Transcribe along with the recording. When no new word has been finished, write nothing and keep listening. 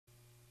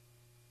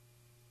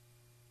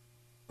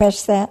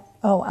Press that.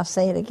 Oh, I'll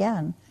say it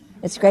again.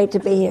 It's great to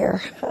be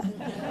here.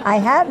 I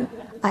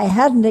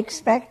hadn't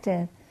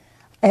expected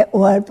it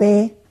would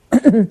be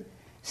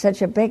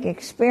such a big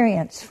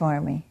experience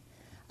for me.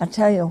 I'll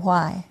tell you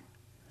why.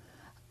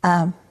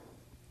 I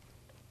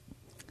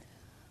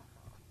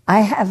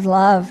have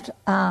loved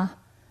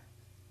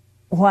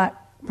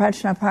what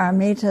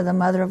Prajnaparamita, the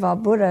mother of all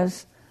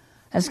Buddhas,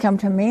 has come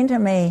to mean to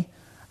me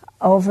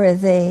over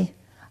the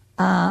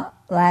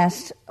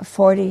last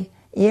 40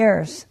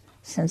 years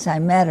since I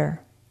met her.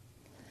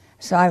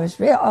 So I was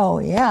oh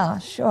yeah,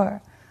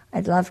 sure,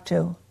 I'd love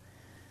to.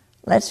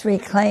 Let's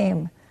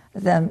reclaim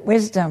the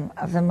wisdom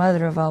of the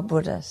mother of all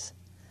Buddhas.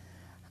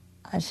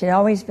 She'd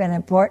always been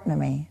important to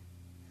me.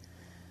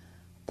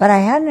 But I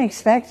hadn't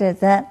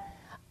expected that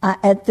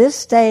at this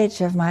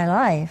stage of my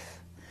life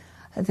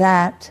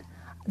that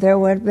there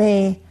would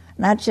be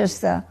not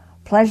just the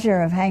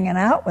pleasure of hanging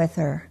out with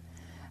her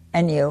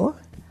and you,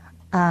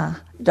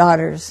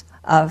 daughters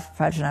of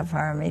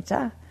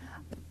Prajnaparamita,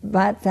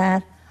 but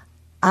that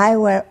I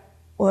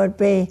would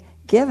be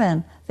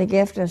given the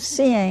gift of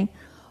seeing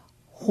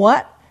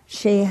what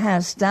she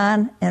has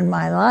done in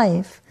my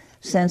life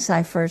since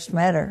I first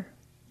met her.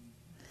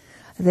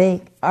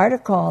 The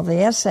article, the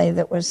essay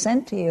that was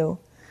sent to you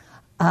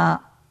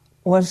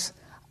was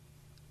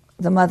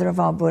the mother of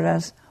all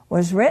Buddhas,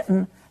 was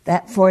written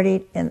that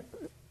 40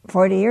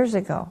 years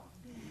ago.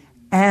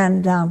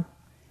 And I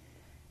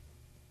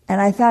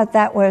thought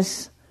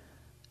that's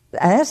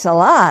a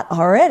lot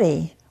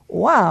already.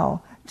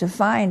 Wow, to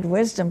find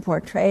wisdom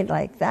portrayed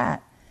like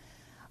that.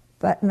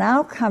 But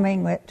now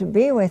coming to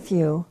be with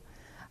you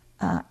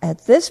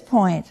at this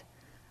point,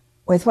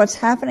 with what's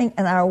happening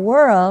in our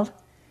world,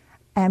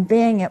 and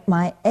being at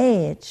my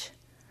age,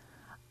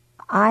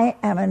 I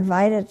am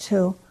invited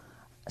to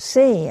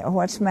see, or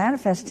what's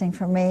manifesting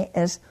for me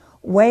is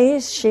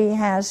ways she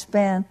has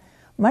been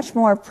much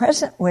more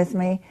present with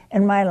me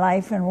in my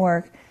life and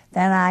work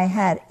than I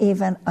had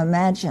even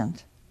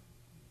imagined.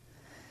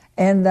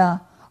 In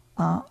the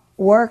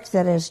work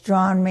that has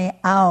drawn me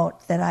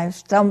out, that I've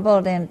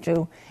stumbled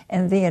into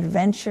in the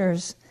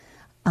adventures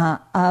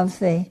of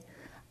the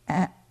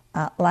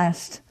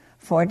last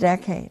 4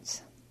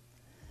 decades.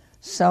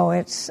 So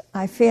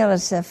I feel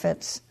as if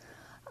it's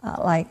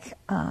like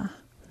a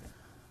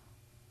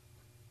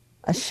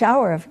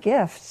shower of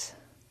gifts.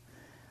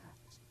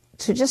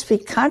 To just be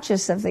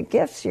conscious of the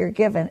gifts you're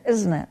given,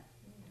 isn't it?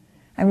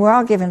 And we're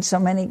all given so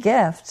many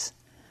gifts.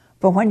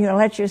 But when you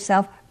let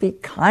yourself be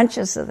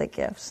conscious of the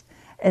gifts,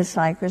 it's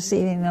like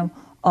receiving them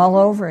all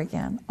over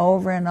again,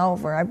 over and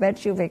over. I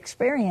bet you've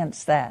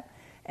experienced that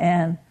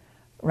in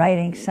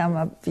writing some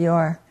of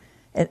your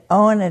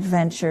own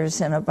adventures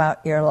and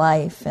about your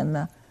life and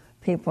the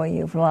people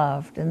you've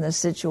loved and the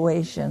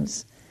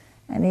situations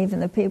and even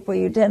the people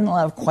you didn't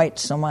love quite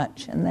so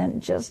much. And then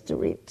just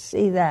to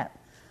see that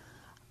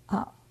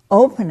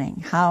opening,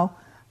 how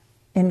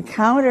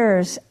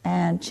encounters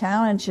and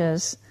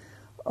challenges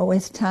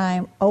with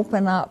time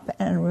open up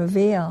and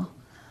reveal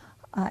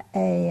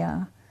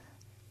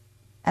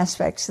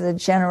aspects of the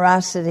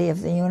generosity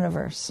of the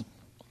universe.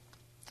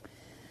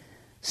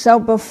 So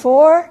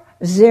before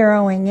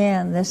zeroing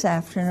in this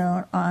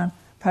afternoon on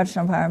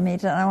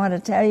Prajnaparamita, I want to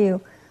tell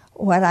you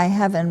what I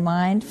have in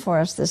mind for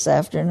us this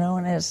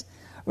afternoon is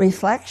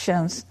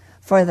reflections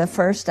for the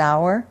first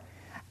hour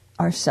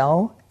or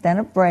so, then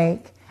a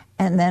break,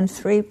 and then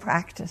 3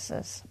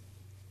 practices.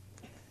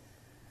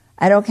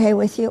 That okay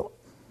with you?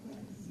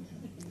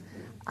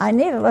 I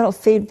need a little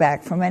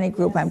feedback from any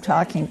group I'm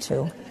talking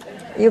to.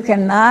 You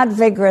can nod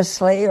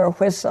vigorously or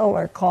whistle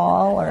or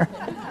call or...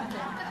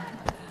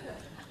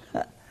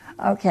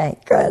 Okay,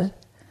 good.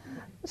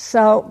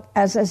 So,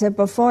 as I said,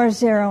 before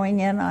zeroing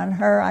in on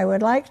her, I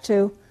would like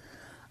to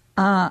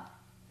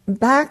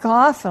back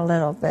off a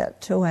little bit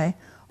to a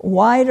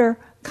wider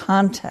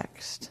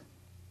context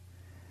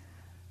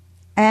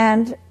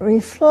and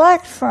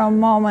reflect for a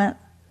moment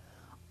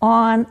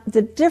on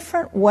the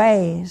different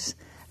ways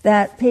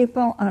that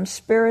people on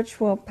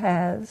spiritual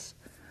paths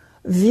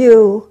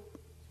view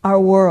our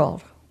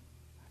world,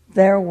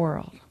 their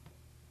world.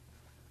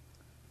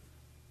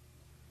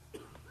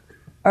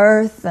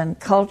 Earth and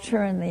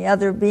culture and the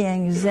other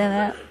beings in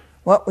it,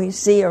 what we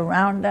see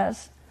around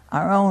us,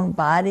 our own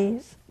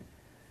bodies.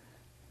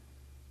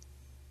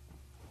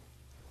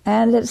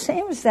 And it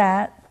seems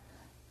that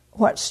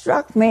what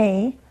struck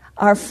me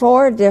are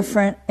 4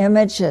 different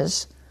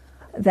images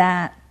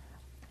that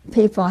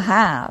people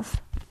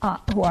have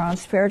who are on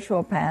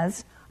spiritual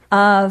paths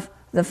of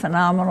the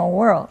phenomenal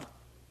world.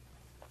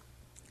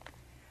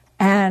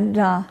 And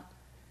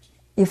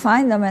you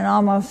find them in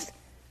almost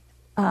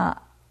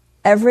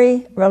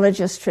every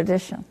religious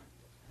tradition.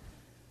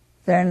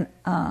 They're,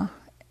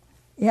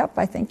 yep,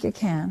 I think you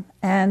can.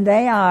 And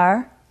they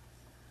are,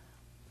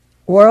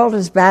 world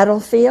is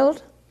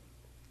battlefield,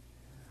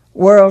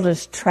 world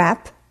is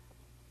trap,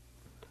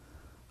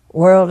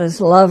 world is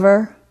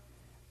lover,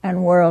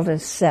 and world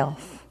is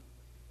self.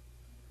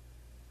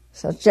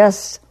 So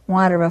just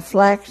want to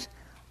reflect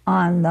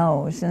on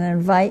those and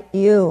invite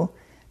you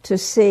to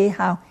see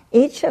how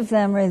Each of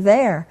them are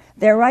there.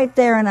 They're right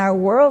there in our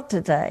world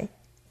today,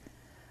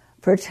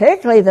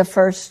 particularly the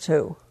first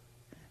two,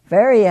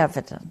 very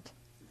evident.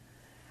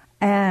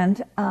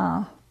 And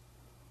the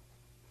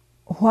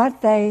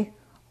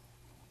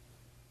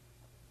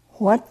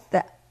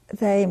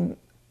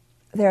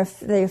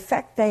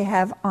effect they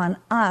have on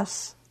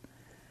us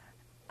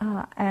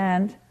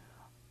and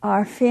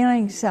our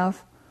feelings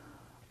of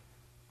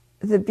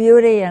the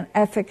beauty and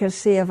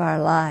efficacy of our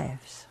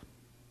lives.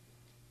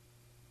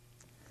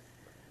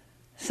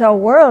 So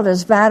world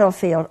as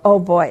battlefield, oh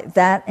boy,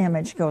 that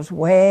image goes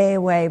way,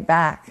 way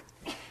back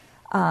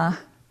to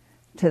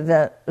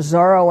the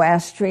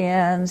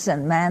Zoroastrians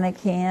and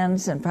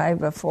Manichaeans and probably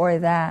before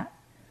that,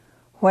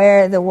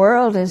 where the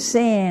world is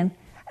seen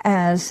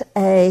as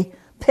a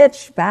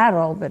pitched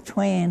battle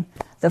between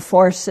the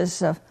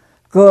forces of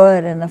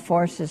good and the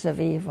forces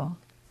of evil,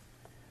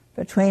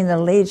 between the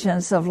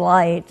legions of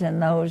light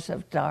and those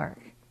of dark.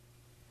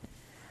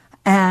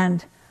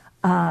 And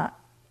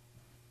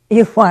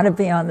you want to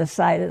be on the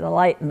side of the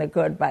light and the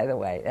good, by the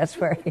way. That's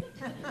where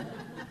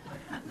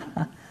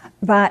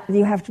but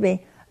you have to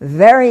be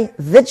very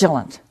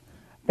vigilant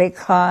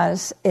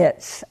because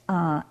it's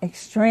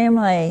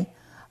extremely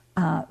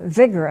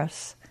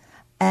vigorous.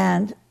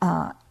 And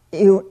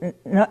you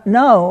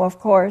know, of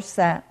course,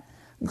 that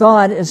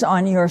God is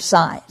on your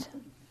side.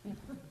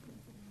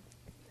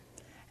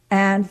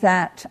 And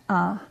that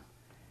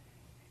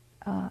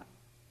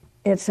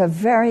it's a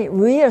very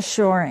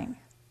reassuring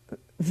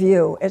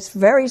view. It's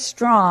very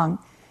strong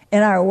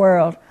in our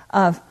world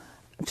of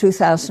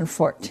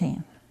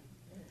 2014.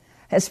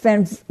 It's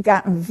been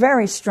gotten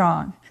very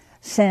strong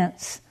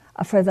since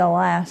for the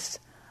last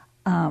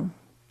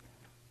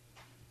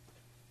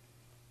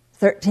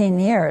 13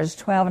 years,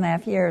 12 and a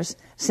half years,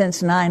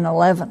 since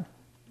 9/11.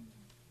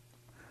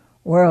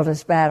 World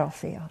as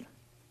battlefield.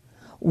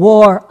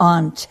 War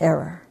on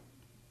terror.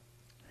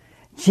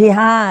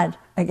 Jihad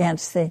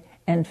against the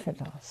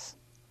infidels.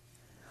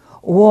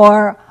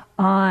 War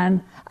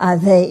on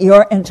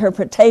your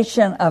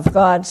interpretation of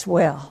God's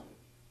will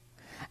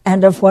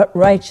and of what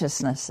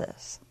righteousness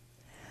is.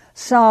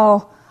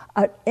 So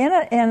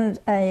in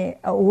a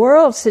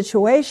world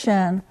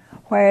situation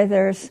where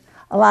there's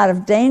a lot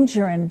of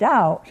danger and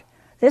doubt,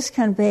 this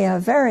can be a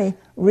very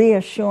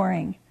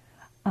reassuring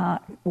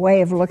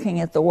way of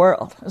looking at the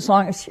world, as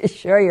long as you're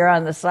sure you're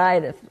on the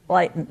side of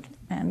light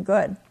and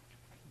good.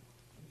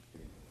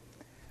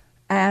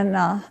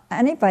 And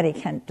anybody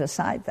can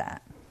decide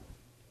that.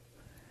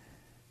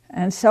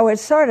 And so it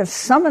sort of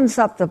summons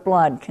up the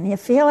blood. Can you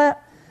feel it?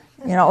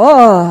 You know,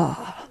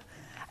 oh.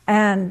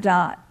 And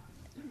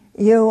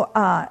you,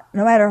 no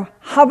matter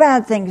how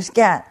bad things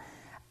get,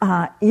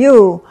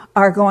 you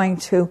are going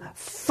to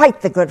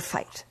fight the good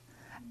fight.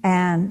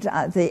 And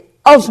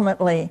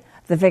ultimately,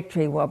 the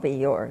victory will be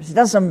yours. It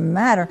doesn't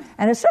matter,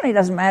 and it certainly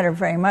doesn't matter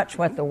very much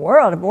what the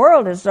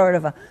world is sort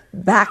of a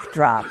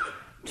backdrop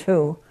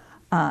to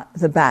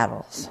the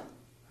battles.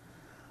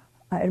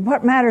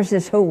 What matters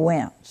is who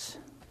wins.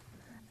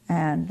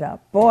 And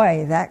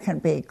boy, that can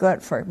be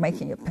good for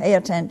making you pay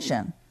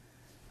attention.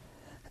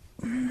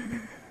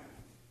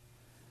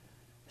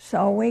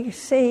 So we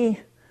see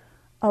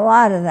a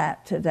lot of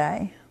that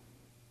today.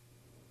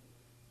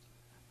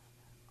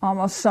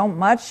 Almost so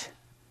much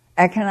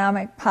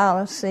economic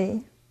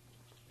policy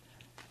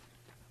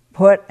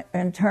put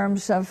in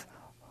terms of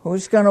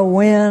who's going to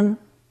win.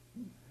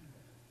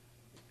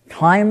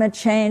 Climate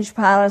change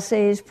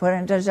policies put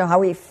in terms of how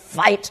we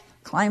fight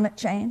climate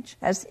change.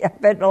 I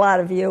bet a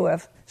lot of you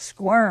have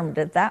squirmed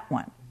at that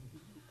one.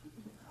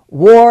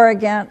 War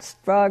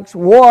against drugs,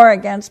 war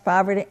against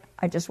poverty.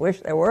 I just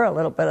wish there were a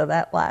little bit of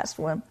that last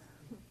one.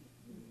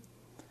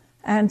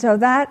 And so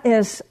that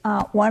is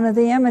one of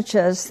the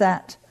images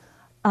that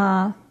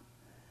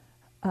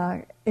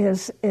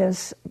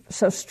is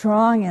so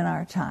strong in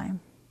our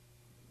time.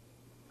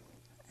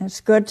 It's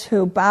good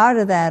to bow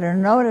to that or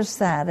notice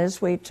that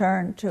as we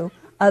turn to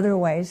other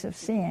ways of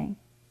seeing.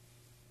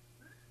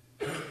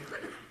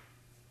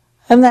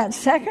 And that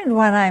second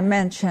one I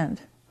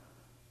mentioned,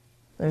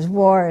 there's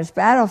war as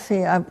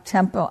battlefield,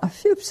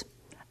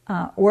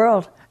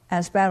 world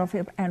as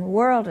battlefield, and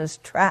world as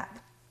trap.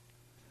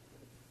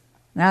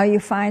 Now you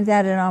find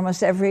that in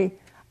almost every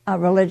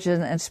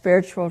religion and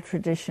spiritual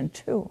tradition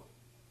too,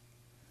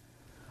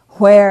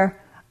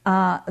 where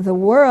the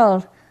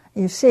world,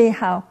 you see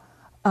how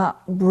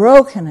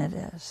broken it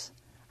is,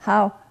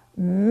 how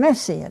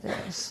messy it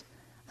is,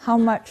 how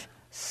much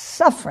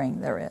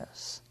suffering there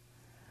is,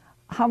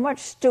 how much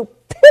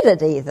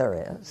stupidity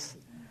there is.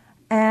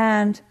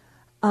 And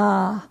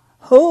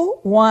who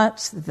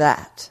wants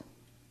that?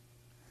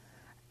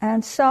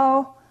 And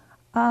so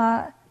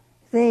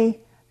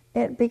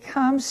it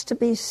becomes to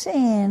be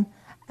seen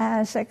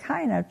as a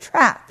kind of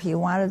trap you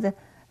want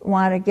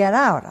to get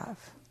out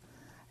of,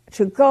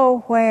 to go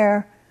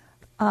where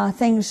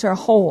things are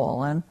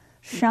whole and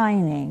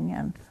shining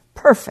and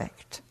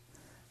perfect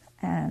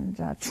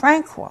and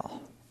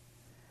tranquil.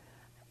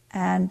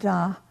 And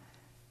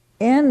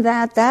in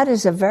that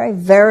is a very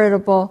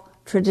veritable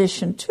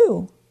tradition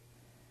too.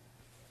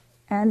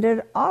 And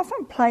it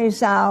often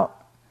plays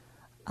out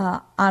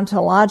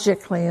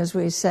ontologically, as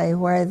we say,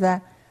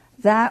 where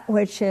that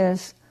which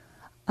is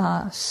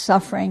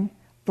suffering,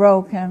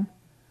 broken,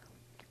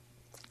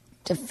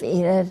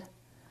 defeated,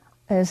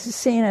 is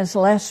seen as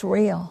less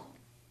real.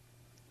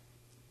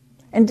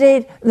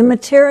 Indeed, the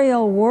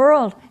material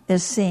world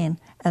is seen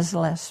as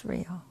less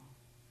real.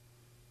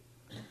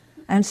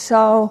 And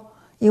so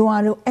you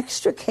want to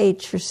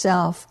extricate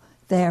yourself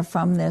there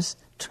from this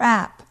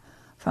trap,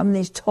 from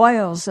these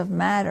toils of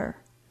matter.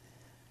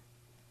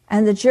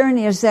 And the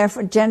journey is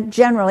therefore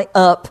generally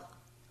up,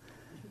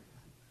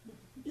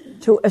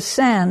 to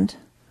ascend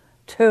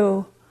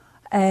to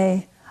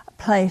a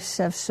place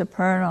of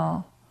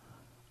supernal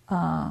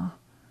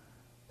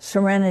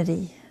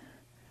serenity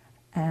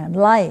and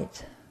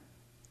light,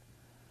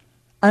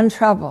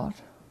 untroubled,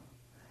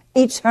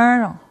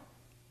 eternal.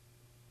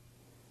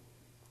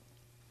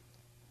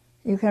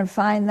 You can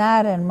find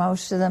that in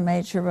most of the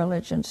major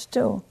religions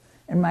too,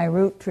 in my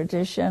root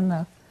tradition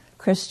of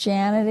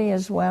Christianity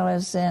as well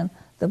as in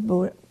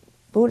the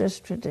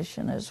Buddhist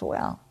tradition as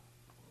well.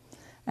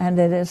 And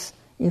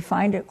you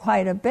find it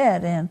quite a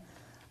bit in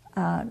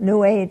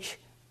New Age,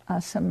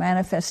 some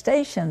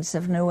manifestations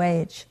of New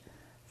Age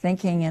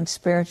thinking and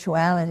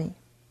spirituality.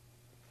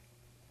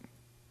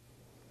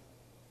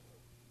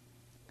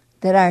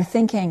 That our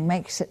thinking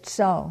makes it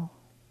so.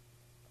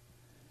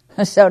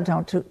 So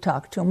don't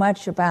talk too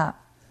much about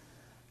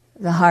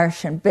the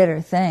harsh and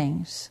bitter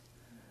things,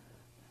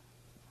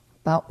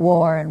 about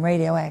war and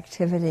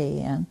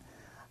radioactivity and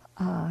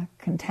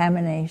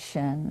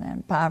contamination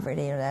and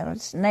poverty.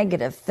 It's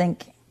negative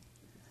thinking,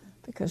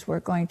 because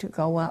we're going to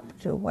go up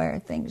to where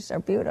things are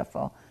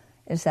beautiful.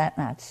 Is that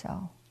not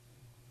so?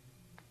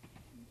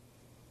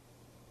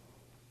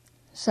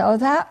 So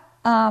that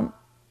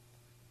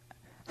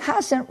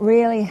hasn't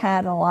really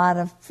had a lot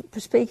of,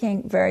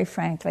 speaking very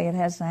frankly, it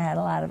hasn't had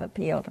a lot of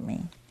appeal to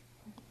me.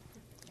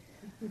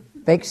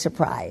 Big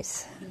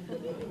surprise.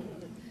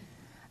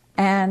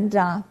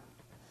 And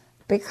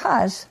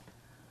because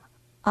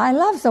I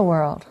love the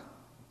world.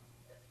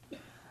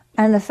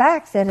 And the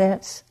fact that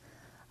it's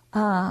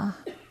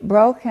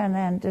broken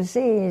and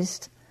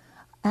diseased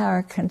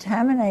or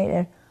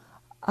contaminated,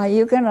 are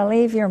you going to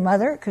leave your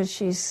mother because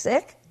she's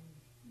sick?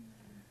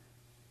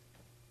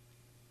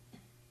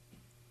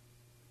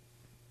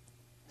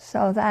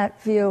 So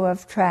that view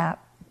of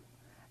trap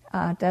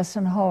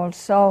doesn't hold.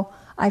 So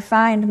I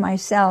find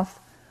myself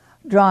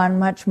drawn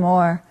much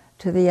more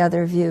to the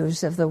other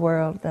views of the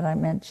world that I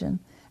mentioned.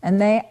 And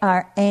they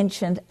are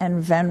ancient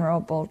and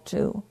venerable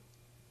too.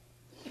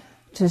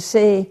 To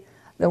see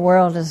the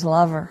world as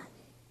lover,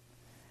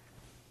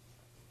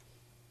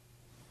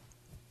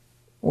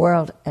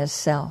 world as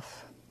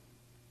self.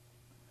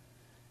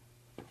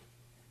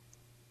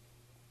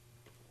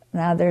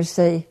 Now there's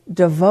the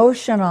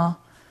devotional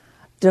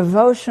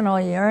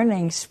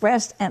yearning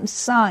expressed and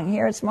sung.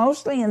 Here it's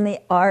mostly in the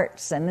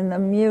arts and in the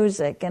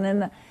music and in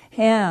the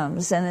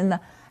hymns and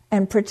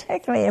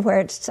particularly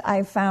where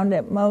I found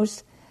it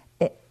most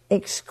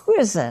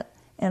exquisite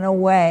in a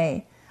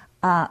way,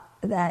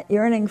 that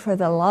yearning for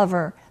the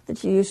lover,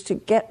 that you used to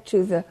get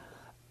to the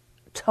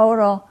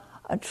total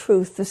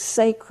truth, the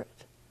sacred,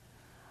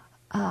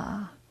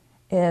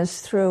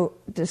 is through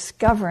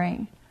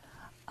discovering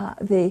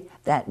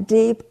that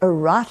deep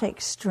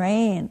erotic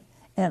strain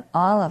in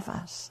all of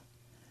us,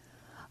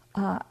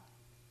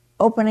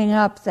 opening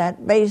up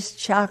that base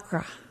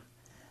chakra,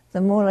 the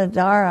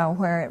Muladhara,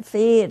 where it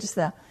feeds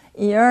the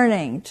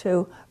yearning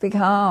to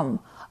become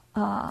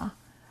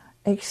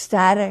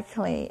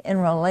ecstatically in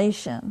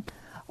relation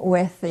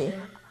with the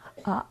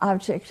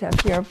object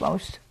of your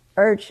most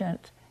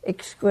urgent,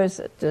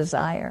 exquisite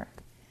desire.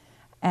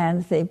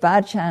 And the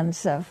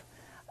bhajans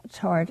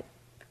toward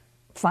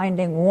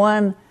finding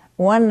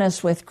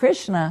oneness with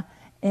Krishna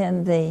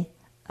in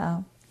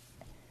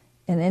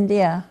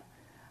India,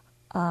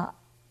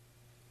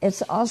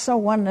 it's also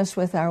oneness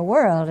with our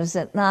world, is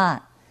it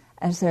not?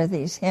 As there are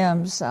these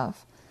hymns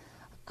of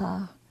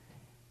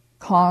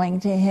calling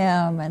to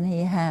him, and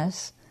he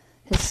has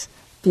his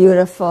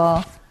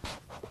beautiful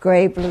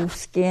gray-blue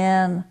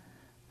skin,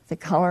 the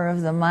color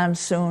of the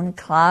monsoon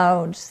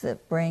clouds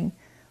that bring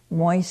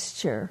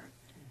moisture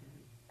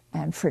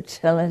and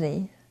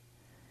fertility,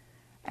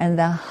 and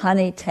the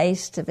honey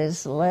taste of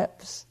his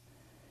lips,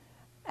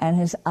 and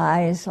his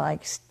eyes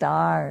like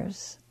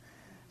stars.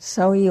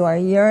 So you are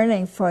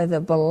yearning for the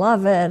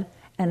beloved,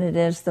 and it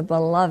is the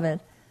beloved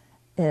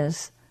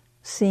is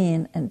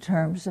seen in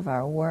terms of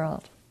our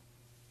world.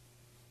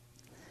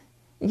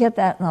 You get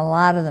that in a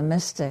lot of the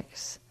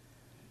mystics.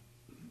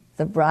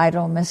 The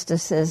bridal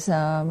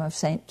mysticism of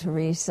St.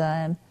 Teresa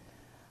and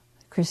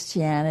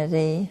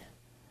Christianity.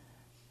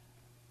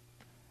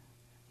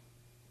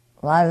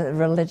 A lot of the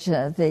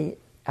religion, the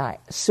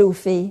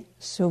Sufi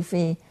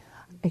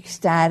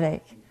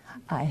ecstatic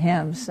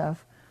hymns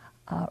of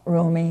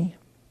Rumi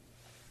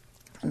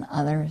and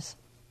others.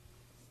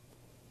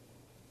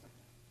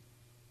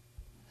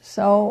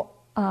 So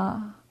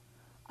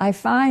I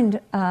find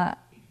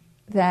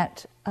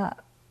that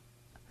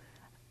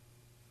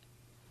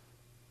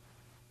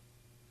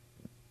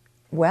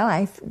well,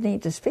 I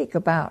need to speak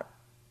about,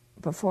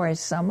 before I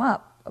sum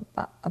up,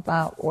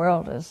 about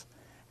world as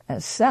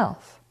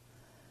self.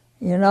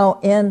 You know,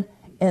 in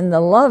the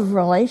love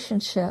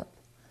relationship,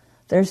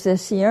 there's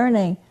this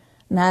yearning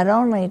not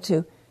only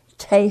to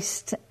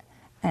taste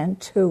and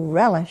to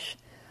relish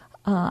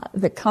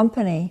the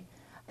company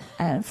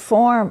and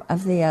form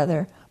of the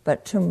other,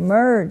 but to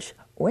merge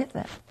with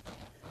it.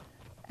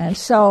 And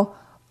so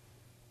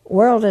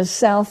world as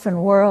self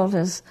and world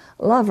as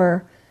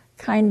lover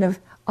kind of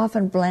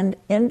often blend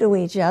into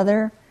each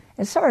other.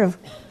 It's sort of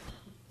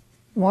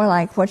more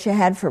like what you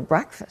had for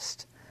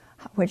breakfast,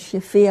 which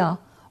you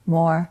feel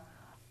more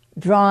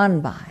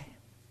drawn by.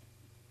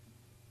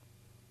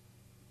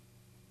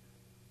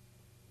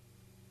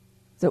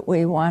 That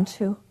we want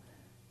to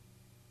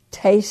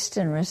taste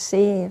and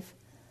receive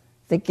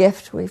the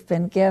gift we've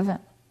been given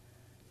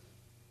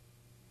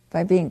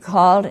by being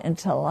called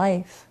into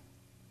life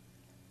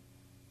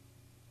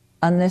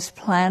on this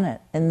planet,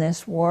 in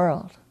this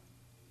world,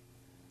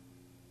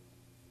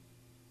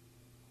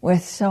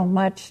 with so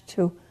much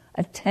to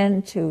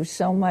attend to,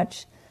 so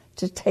much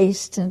to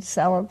taste and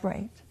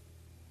celebrate,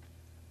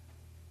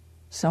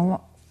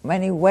 so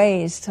many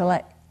ways to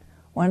let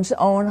one's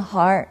own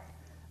heart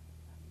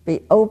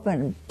be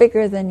open,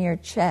 bigger than your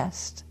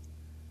chest,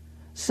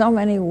 so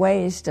many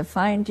ways to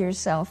find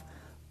yourself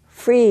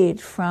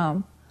freed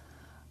from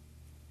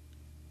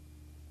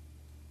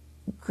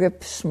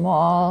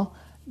small,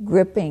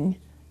 gripping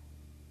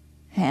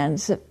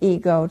hands of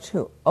ego,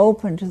 to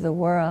open to the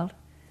world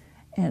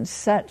in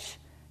such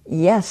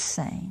yes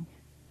saying.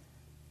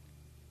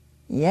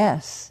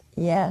 Yes,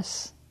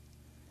 yes.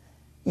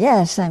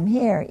 Yes, I'm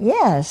here.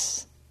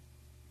 Yes,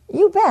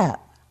 you bet.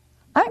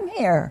 I'm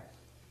here.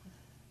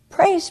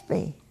 Praise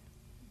be.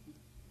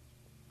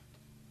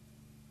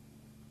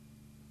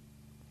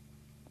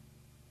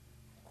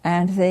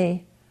 And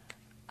the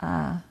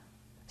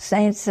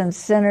saints and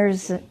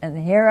sinners and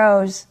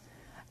heroes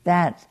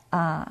that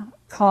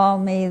call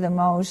me the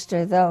most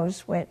are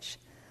those which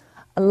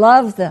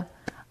love the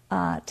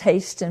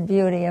taste and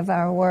beauty of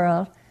our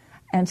world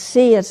and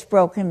see its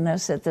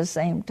brokenness at the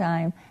same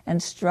time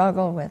and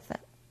struggle with it.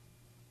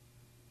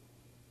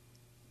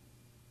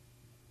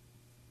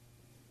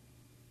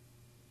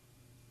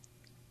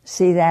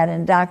 See that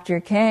in Dr.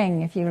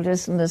 King, if you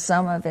listen to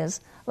some of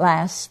his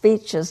last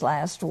speeches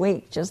last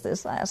week, just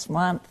this last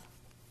month.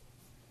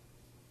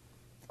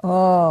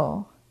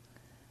 Oh,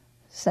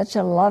 such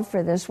a love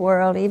for this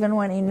world, even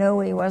when he knew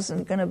he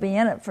wasn't going to be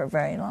in it for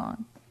very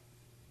long.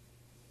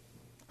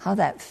 How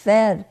that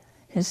fed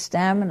his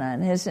stamina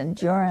and his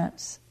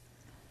endurance.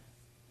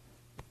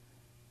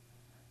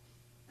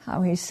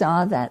 How he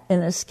saw that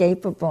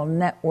inescapable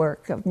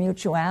network of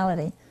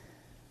mutuality.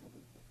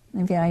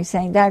 And he's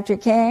saying, Dr.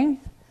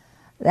 King,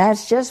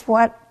 that's just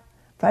what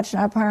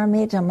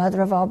Prajnaparamita,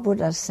 Mother of all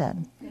Buddhas,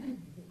 said.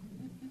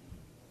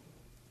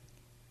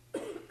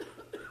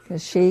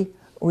 Because she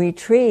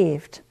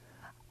retrieved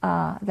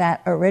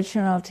that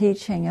original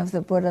teaching of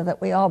the Buddha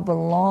that we all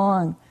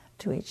belong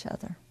to each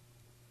other.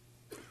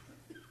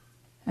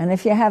 And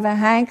if you have a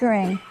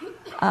hankering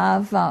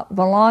of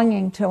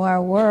belonging to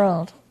our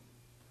world,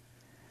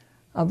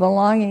 a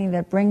belonging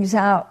that brings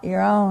out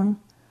your own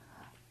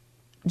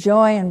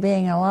joy in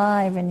being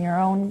alive and your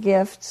own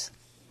gifts,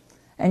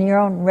 and your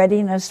own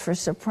readiness for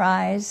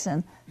surprise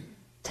and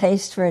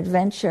taste for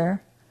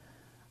adventure,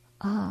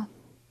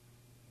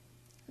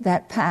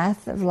 that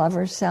path of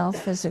lover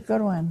self is a good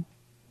one.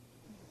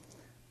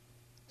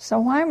 So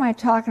why am I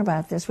talking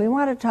about this? We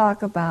want to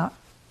talk about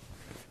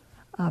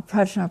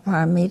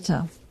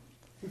Prajnaparamita.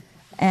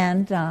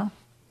 And,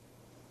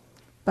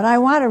 but I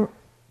want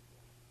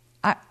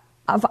to,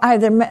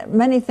 there are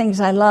many things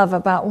I love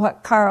about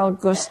what Carl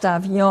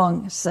Gustav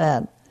Jung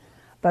said,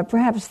 but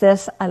perhaps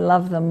this I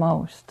love the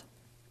most.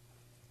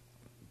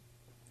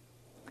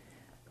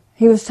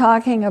 He was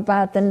talking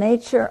about the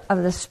nature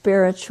of the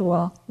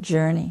spiritual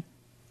journey.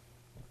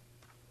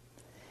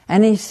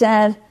 And he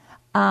said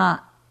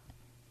that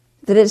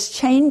it's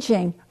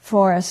changing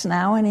for us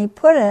now, and he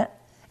put it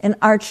in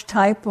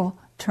archetypal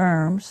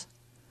terms.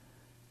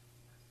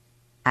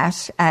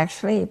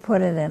 Actually, he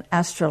put it in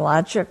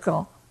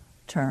astrological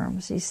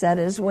terms. He said,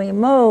 as we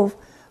move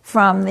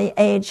from the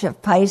age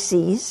of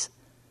Pisces,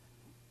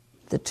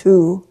 the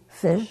 2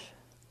 fish,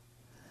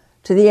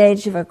 to the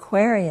age of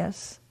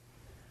Aquarius,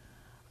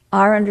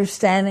 our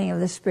understanding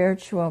of the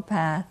spiritual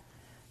path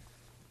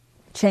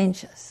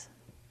changes,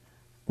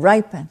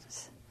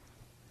 ripens.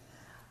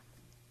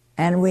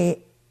 And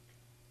the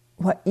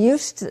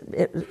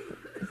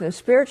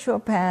spiritual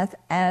path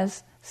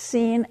as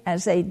seen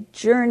as a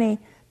journey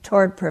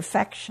toward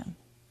perfection.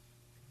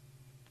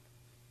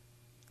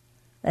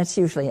 That's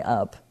usually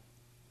up.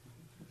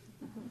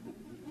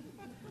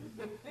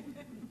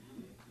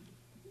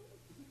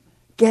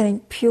 Getting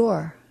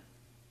pure.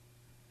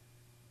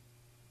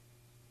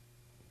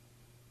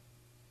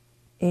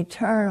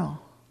 Eternal,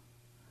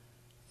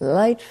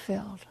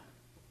 light-filled,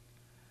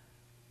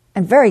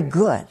 and very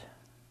good.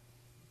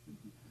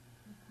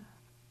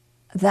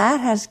 That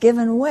has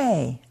given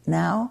way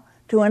now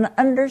to an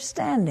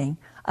understanding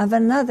of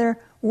another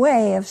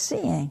way of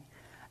seeing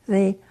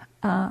the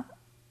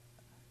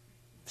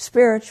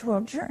spiritual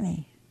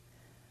journey.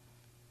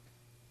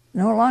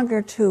 No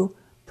longer to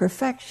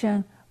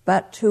perfection,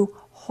 but to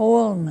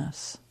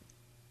wholeness.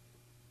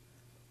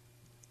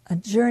 A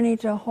journey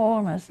to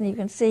wholeness. And you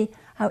can see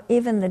how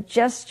even the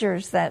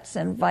gestures that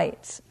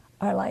invites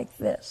are like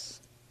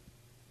this.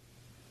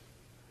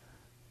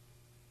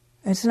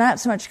 It's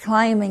not so much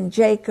climbing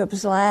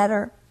Jacob's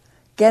ladder,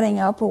 getting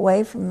up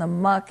away from the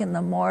muck and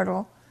the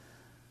mortal,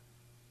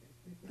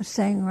 but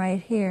staying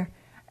right here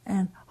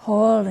and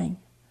holding,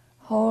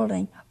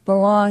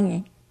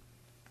 belonging.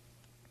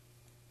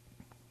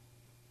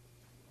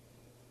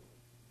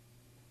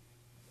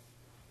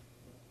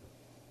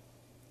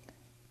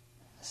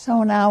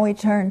 So now we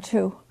turn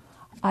to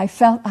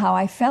how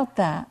I felt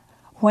that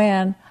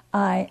when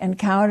I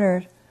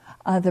encountered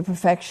the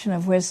perfection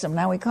of wisdom.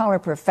 Now we call her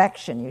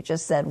perfection. You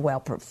just said, well,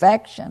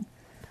 perfection.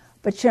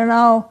 But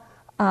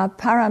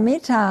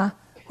paramita,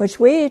 which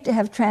we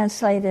have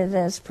translated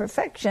as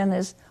perfection,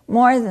 is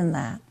more than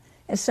that.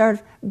 It's sort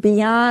of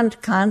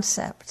beyond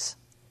concepts.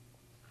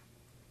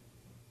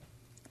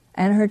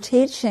 And her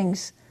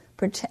teachings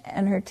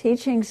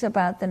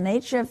about the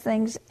nature of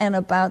things and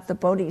about the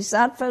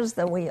bodhisattvas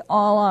that we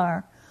all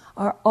are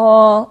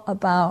all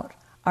about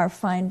our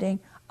finding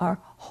our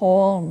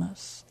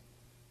wholeness.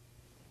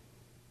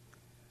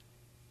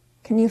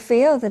 Can you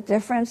feel the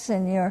difference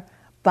in your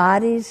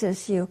bodies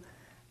as you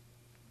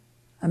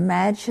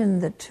imagine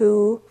the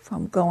two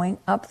from going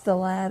up the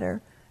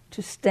ladder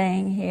to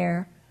staying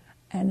here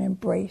and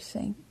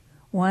embracing?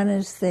 One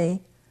is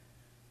the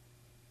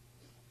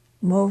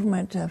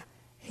movement of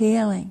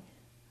healing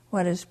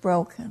what is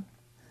broken.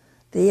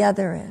 The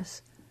other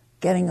is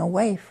getting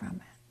away from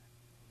it.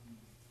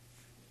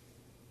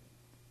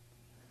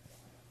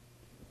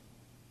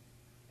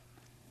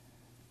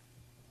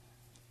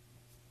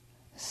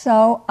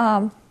 So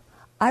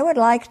I would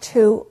like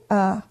to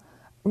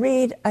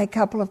read a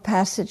couple of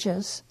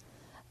passages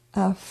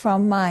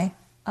from my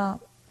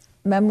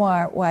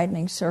memoir,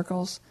 Widening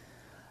Circles,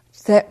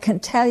 that can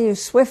tell you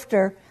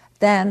swifter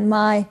than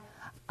my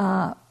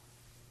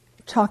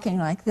talking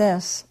like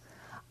this,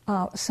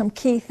 some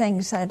key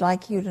things I'd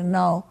like you to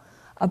know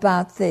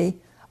about the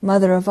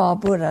Mother of all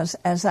Buddhas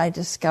as I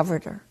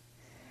discovered her.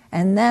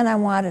 And then I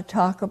want to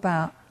talk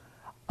about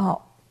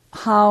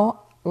how,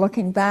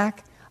 looking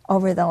back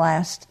over the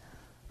last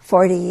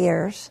 40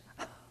 years,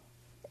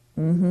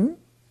 you'll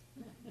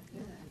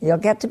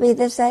get to be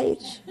this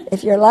age,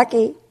 if you're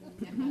lucky,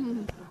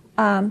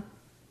 how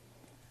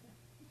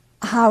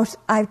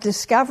I've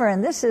discovered,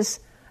 and this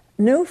is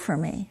new for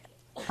me,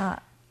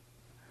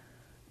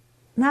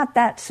 not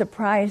that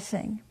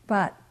surprising,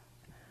 but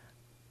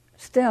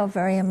still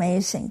very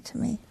amazing to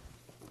me.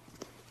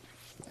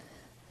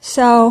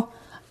 So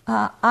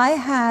I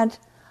had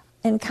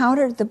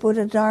encountered the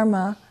Buddha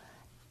Dharma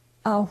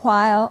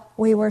while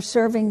we were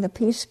serving the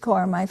Peace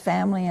Corps, my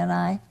family and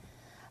I,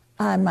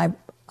 and my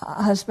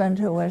husband,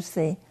 who was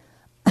the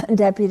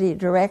deputy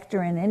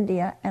director in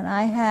India, and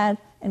I had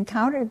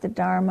encountered the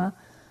Dharma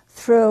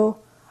through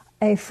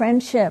a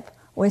friendship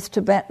with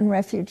Tibetan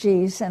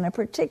refugees and a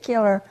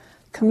particular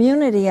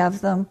community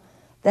of them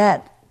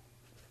that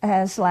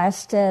has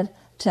lasted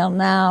till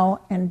now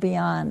and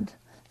beyond.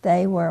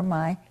 They were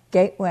my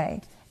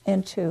gateway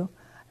into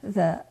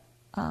the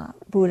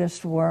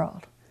Buddhist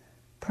world.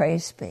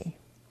 Praise be.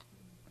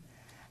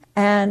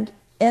 And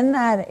in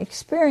that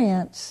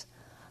experience,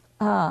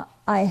 I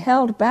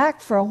held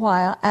back for a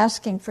while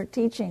asking for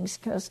teachings,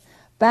 because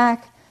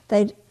back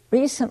they'd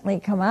recently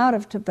come out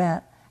of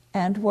Tibet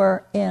and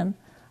were in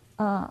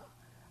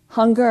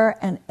hunger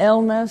and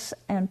illness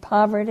and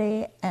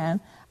poverty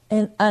and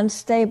in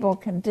unstable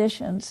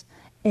conditions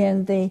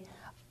in the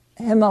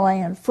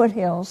Himalayan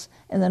foothills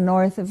in the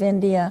north of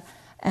India.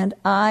 And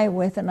I,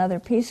 with another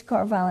Peace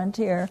Corps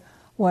volunteer,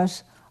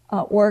 was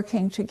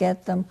working to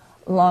get them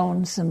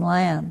loans and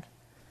land.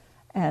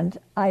 And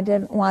I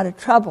didn't want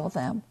to trouble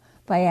them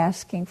by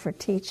asking for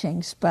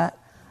teachings, but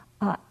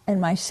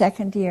in my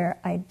second year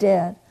I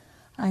did.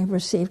 I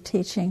received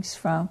teachings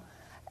from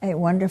a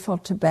wonderful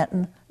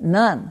Tibetan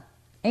nun,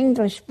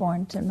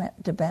 English-born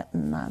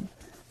Tibetan nun.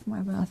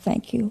 Well,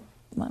 thank you,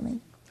 Mommy.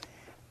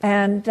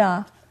 And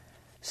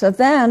so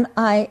then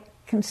I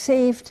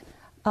conceived,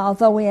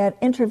 although we had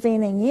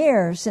intervening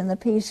years in the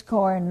Peace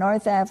Corps in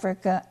North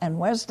Africa and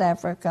West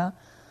Africa,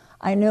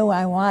 I knew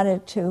I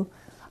wanted to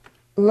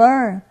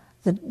learn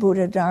the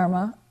Buddha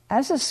Dharma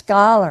as a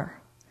scholar,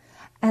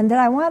 and that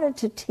I wanted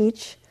to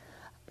teach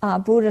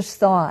Buddhist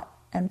thought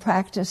and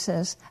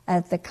practices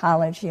at the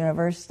college,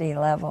 university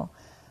level.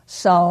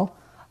 So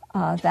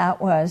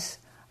that was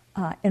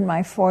in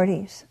my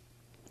 40s.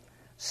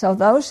 So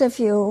those of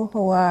you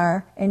who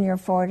are in your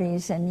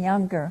 40s and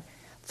younger,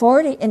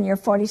 40 in your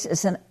 40s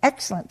is an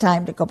excellent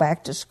time to go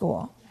back to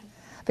school,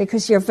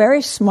 because you're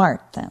very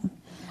smart then.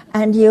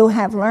 And you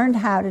have learned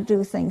how to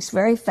do things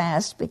very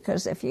fast,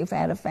 because if you've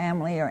had a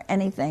family or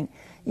anything,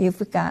 you've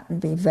gotten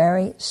to be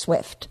very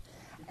swift.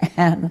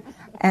 And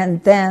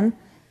then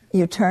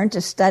you turn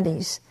to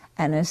studies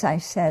And as I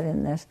said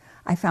in this,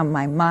 I found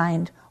my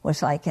mind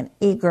was like an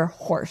eager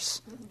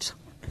horse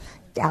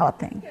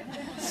galloping.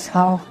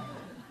 So,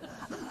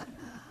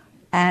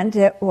 and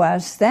it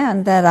was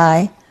then that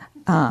I,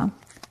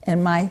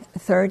 in my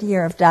third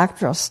year of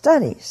doctoral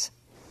studies,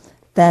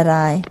 that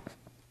I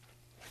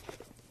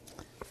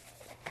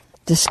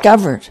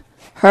discovered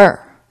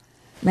her.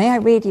 May I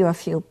read you a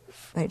few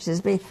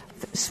pages? Be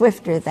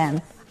swifter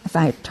than if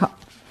I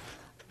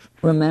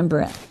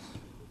remember it.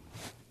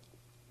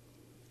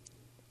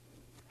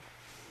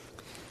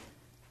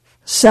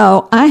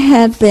 So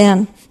I'd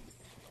been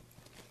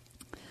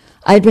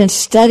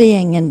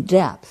studying in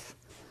depth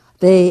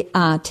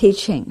the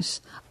teachings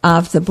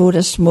of the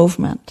Buddhist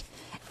movement.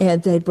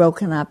 And they'd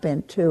broken up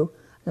the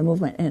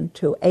movement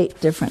into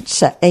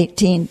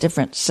 18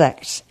 different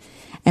sects.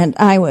 And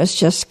I was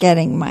just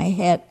getting my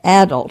head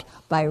addled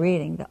by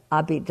reading the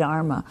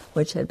Abhidharma,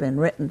 which had been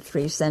written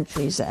 3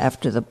 centuries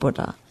after the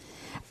Buddha.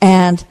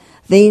 And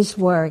these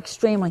were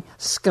extremely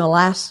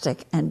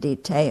scholastic and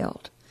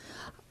detailed,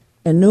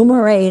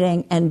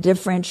 enumerating and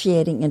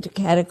differentiating into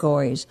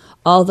categories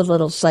all the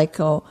little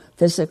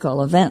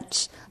psychophysical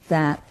events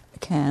that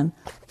can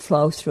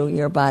flow through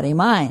your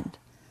body-mind.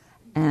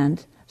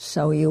 And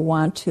so you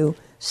want to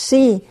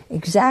see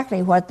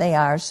exactly what they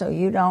are so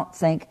you don't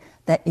think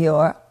that you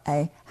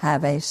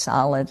have a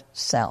solid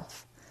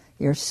self.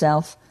 Your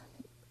self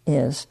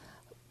is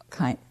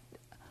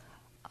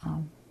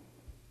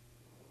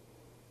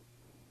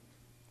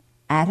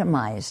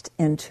atomized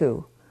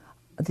into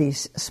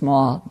these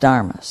small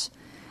dharmas.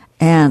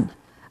 And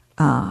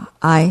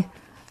my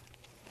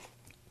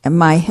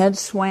head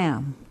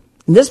swam.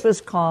 This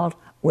was called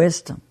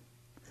wisdom.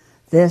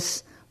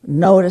 This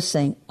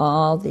noticing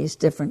all these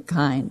different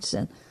kinds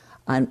and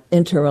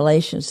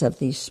interrelations of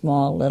these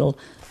small little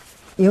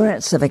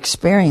units of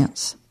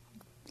experience.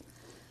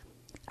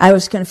 I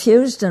was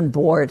confused and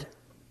bored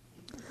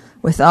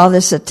with all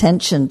this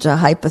attention to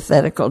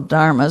hypothetical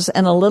dharmas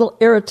and a little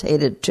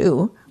irritated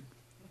too.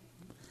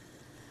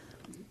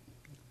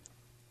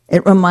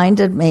 It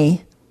reminded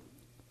me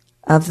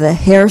of the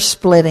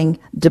hair-splitting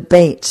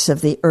debates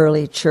of the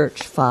early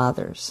church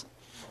fathers,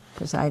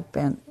 because I'd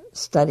been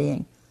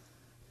studying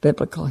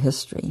biblical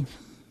history.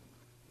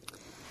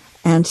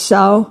 And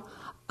so,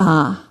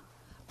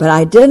 but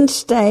I didn't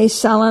stay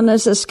sullen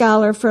as a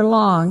scholar for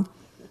long.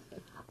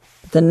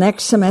 The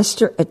next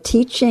semester, a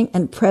teaching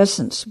and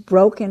presence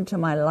broke into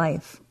my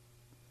life,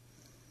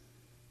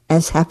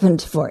 as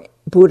happened for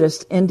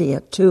Buddhist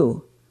India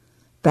too,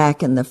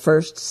 back in the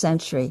 1st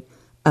century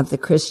of the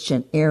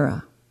Christian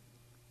era.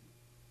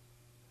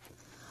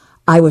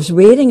 I was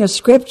reading a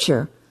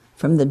scripture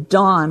from the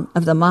dawn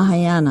of the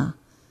Mahayana,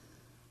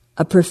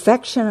 a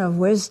Perfection of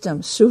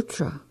Wisdom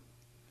Sutra.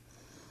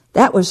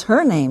 That was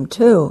her name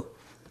too,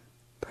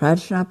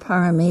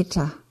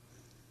 Prajnaparamita.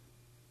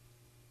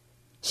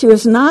 She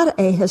was not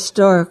a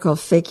historical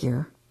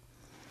figure,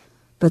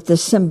 but the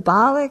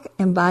symbolic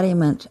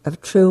embodiment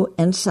of true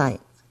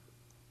insight.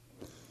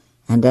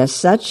 And as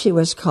such, she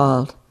was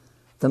called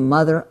the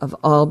mother of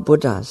all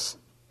Buddhas.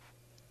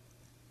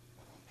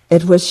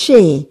 It was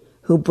she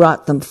who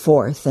brought them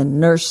forth and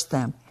nursed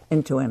them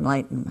into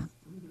enlightenment.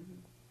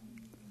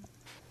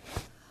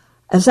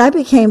 As I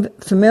became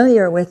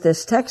familiar with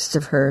this text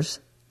of hers,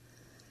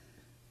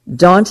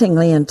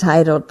 dauntingly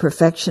entitled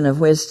Perfection of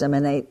Wisdom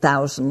in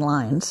 8,000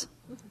 lines,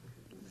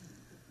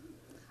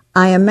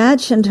 I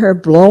imagined her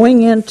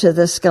blowing into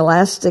the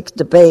scholastic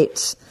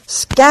debates,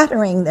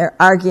 scattering their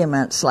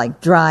arguments like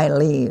dry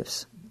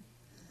leaves.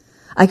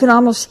 I could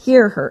almost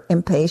hear her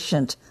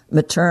impatient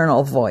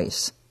maternal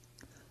voice.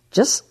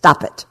 Just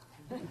stop it.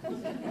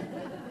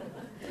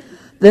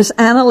 This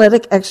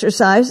analytic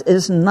exercise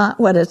is not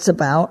what it's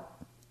about.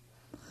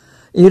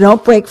 You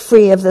don't break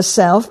free of the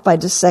self by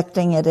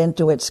dissecting it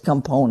into its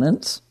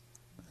components.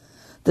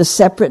 The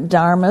separate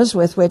dharmas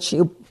with which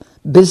you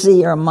busy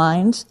your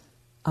minds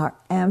are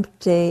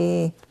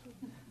empty.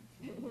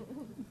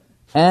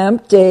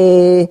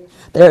 Empty.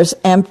 They're as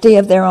empty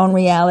of their own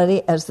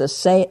reality as the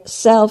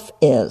self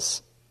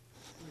is,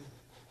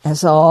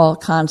 as all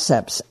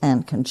concepts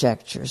and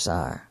conjectures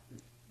are.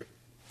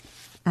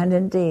 And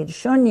indeed,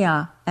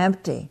 Shunya,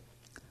 empty,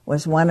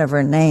 was one of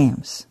her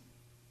names.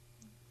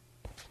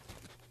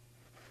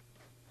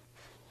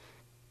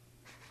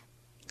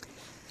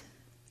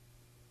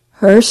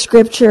 Her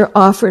scripture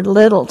offered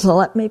little to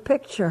let me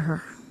picture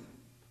her.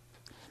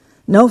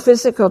 No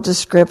physical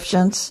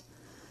descriptions,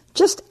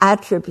 just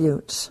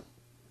attributes,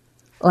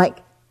 like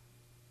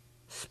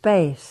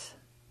space.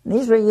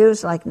 These were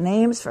used like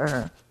names for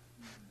her.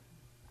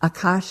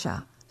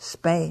 Akasha,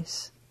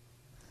 space.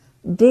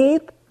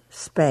 Deep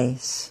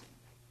space.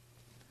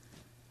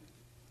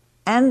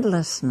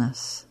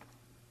 Endlessness.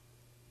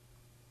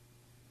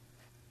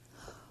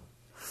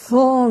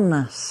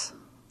 Fullness.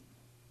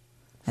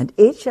 And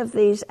each of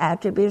these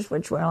attributes,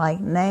 which were like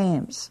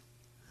names,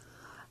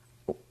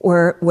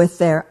 were with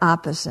their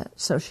opposite.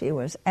 So she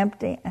was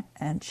empty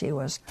and she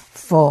was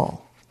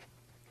full.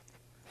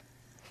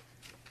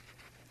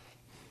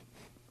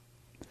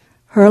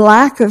 Her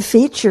lack of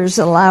features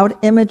allowed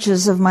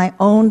images of my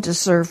own to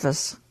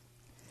surface.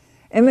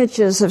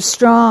 Images of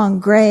strong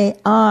gray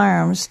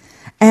arms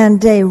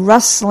and a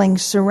rustling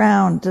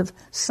surround of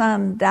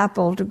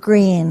sun-dappled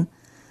green.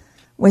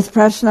 With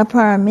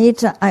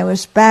Prajnaparamita, I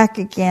was back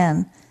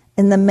again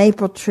in the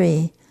maple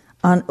tree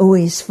on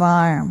Ui's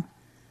farm,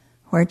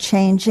 where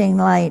changing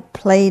light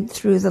played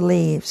through the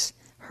leaves,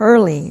 her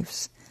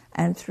leaves,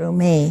 and through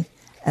me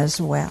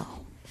as well.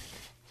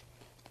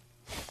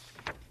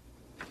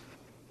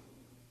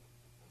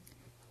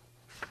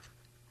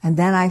 And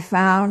then I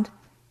found,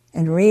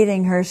 in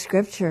reading her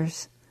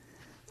scriptures,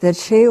 that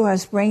she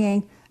was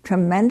bringing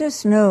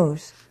tremendous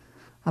news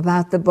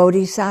about the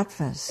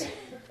bodhisattvas,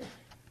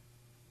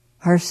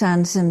 her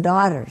sons and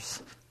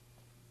daughters.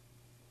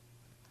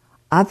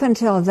 Up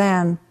until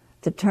then,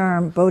 the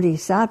term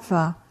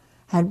bodhisattva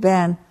had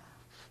been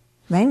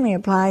mainly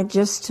applied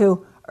just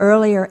to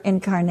earlier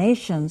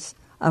incarnations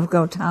of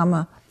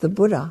Gautama the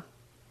Buddha.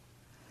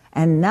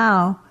 And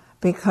now,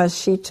 because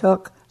she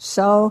took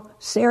so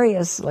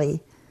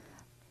seriously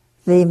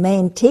the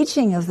main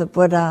teaching of the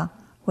Buddha,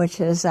 which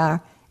is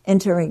our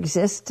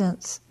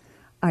interexistence,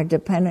 our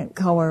dependent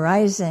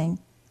co-arising,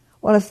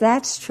 well, if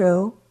that's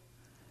true,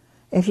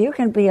 if you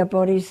can be a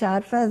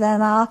bodhisattva,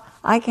 then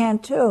I can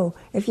too.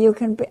 If you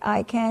can be,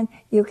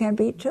 you can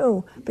be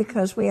too,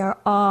 because we are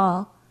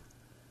all,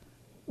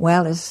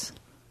 well, as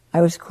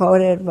I was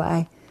quoted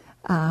by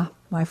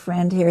my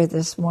friend here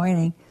this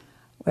morning,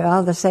 we're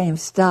all the same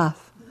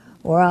stuff.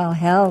 We're all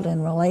held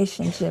in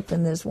relationship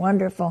in this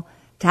wonderful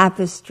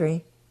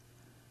tapestry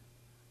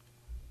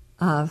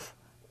of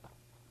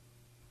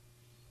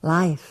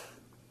life.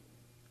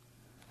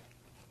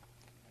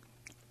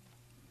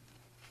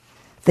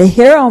 The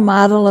hero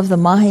model of the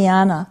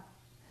Mahayana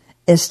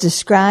is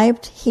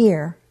described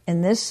here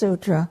in this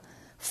sutra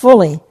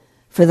fully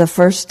for the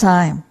first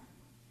time.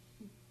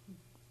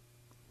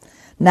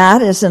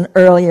 Not as an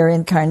earlier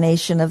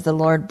incarnation of the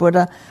Lord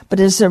Buddha, but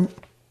as a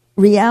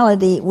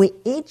reality we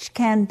each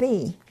can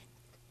be.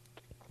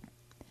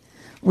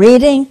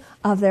 Reading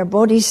of their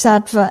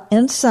bodhisattva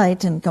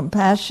insight and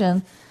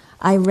compassion,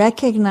 I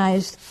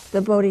recognized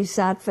the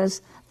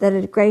bodhisattvas that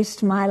had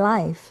graced my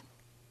life,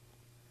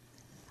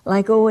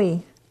 like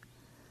Ui,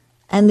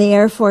 and the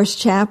Air Force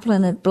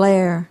chaplain at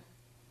Blair,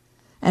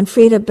 and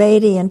Frida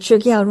Beatty, and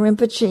Chogyal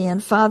Rinpoche,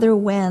 and Father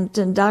Wendt,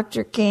 and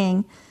Dr.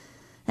 King,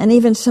 and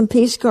even some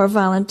Peace Corps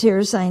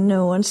volunteers I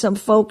knew, and some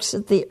folks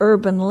at the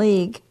Urban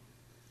League.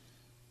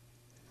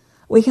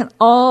 We can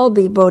all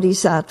be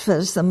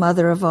bodhisattvas. The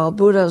mother of all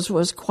Buddhas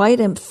was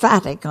quite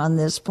emphatic on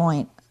this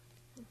point.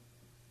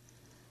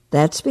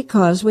 That's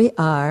because we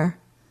are,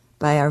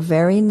 by our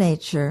very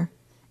nature,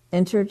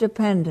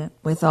 interdependent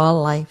with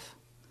all life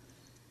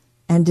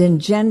and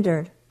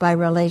engendered by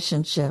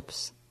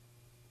relationships.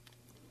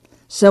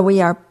 So we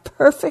are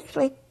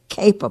perfectly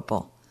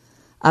capable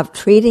of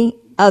treating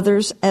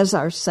others as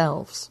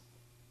ourselves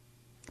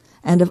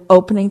and of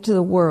opening to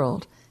the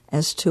world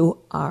as to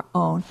our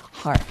own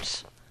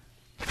hearts.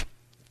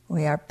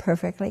 We are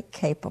perfectly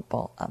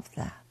capable of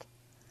that,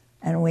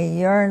 and we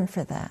yearn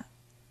for that.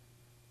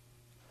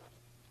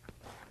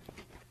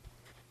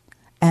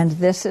 And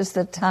this is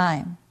the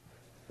time,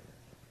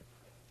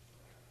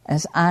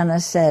 as Anna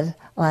said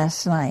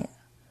last night,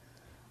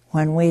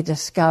 when we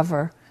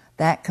discover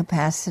that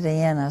capacity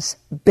in us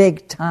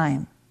big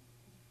time,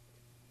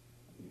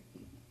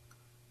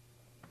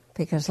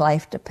 because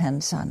life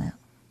depends on it.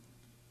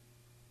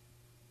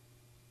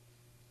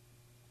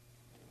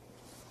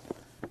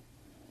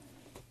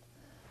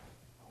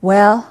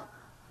 Well,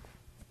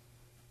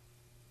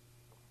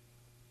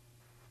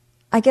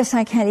 I guess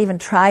I can't even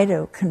try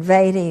to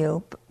convey to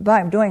you, but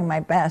I'm doing my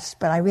best,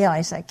 but I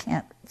realize I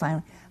can't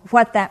find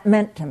what that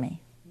meant to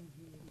me.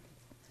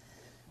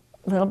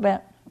 A little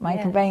bit? Am I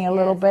conveying a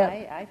little bit?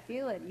 I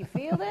feel it. You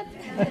feel it?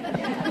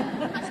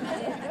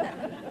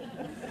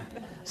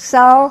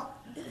 So,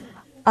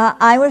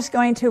 I was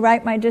going to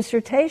write my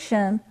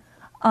dissertation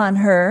on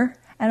her,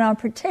 and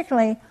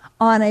particularly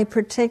on a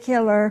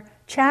particular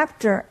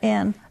chapter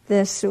in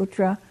this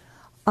sutra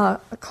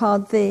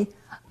called the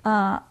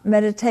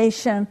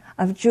Meditation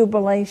of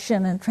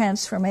Jubilation and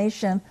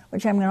Transformation,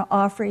 which I'm going to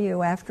offer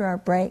you after our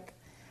break.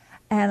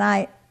 And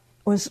I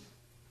was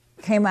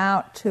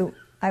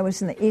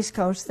in the East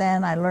Coast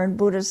then. I learned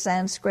Buddhist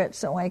Sanskrit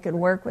so I could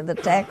work with the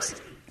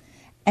text.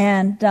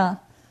 And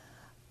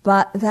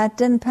but that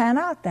didn't pan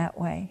out that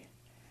way.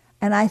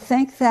 And I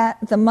think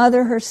that the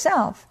mother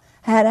herself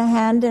had a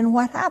hand in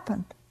what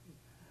happened.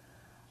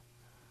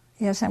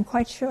 Yes, I'm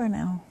quite sure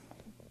now.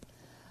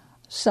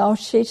 So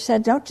she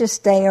said, don't just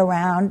stay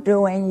around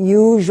doing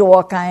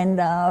usual kind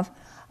of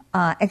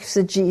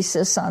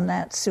exegesis on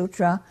that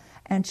sutra.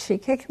 And she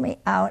kicked me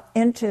out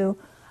into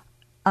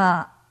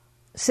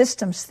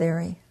systems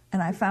theory.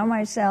 And I found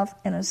myself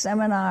in a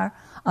seminar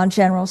on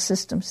general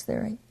systems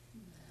theory.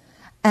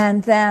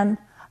 And then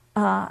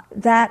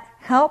that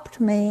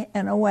helped me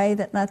in a way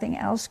that nothing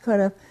else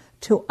could have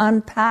to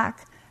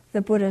unpack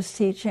the Buddha's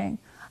teaching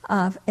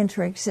of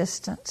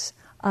interexistence,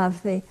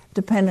 of the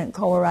dependent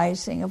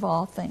co-arising of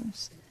all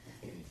things.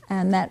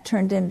 And that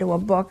turned into a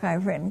book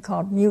I've written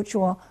called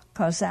Mutual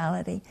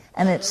Causality.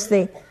 And it's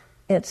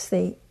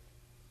the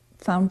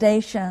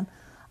foundation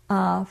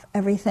of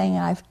everything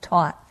I've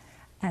taught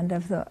and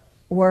of the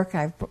work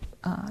I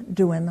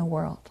do in the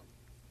world.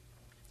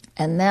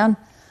 And then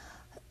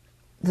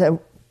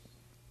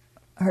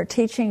her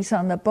teachings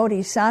on the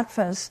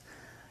bodhisattvas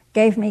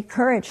gave me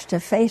courage to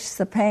face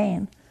the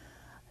pain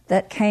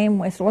that came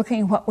with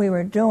looking what we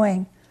were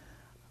doing.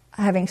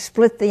 Having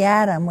split the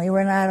atom, we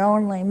were not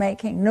only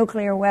making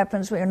nuclear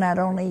weapons, we were not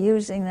only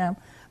using them,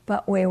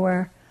 but we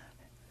were,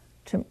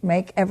 to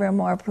make ever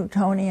more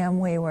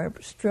plutonium, we were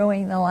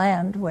strewing the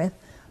land with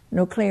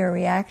nuclear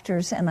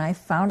reactors, and I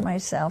found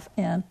myself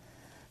in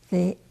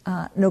the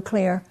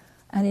nuclear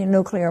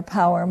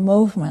power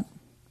movement.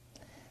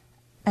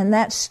 And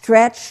that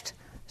stretched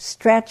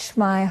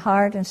my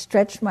heart and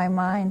stretched my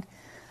mind,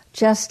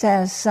 just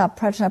as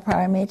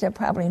Prajnaparamita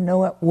probably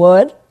knew it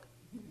would.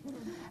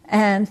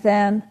 And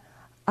then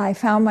I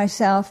found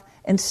myself,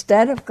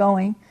 instead of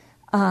going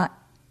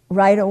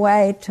right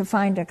away to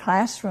find a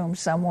classroom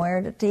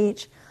somewhere to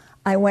teach,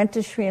 I went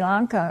to Sri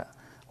Lanka,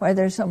 where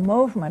there's a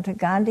movement, a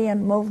Gandhian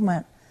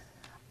movement,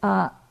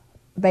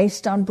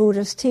 based on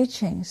Buddha's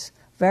teachings,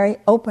 very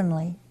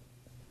openly.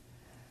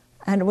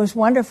 And it was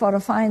wonderful to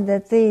find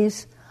that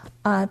these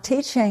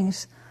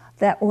teachings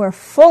that were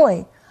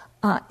fully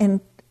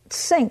in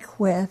sync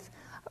with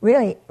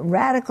really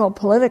radical,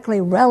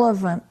 politically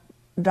relevant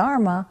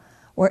Dharma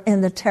were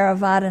in the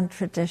Theravadan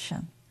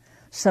tradition.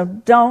 So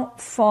don't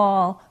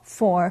fall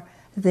for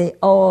the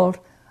old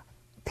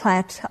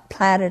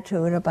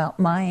platitude about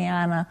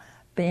Mahayana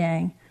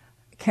being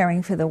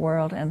caring for the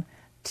world and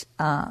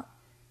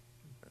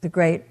the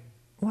great,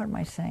 what am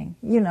I saying?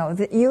 You know,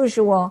 the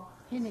usual.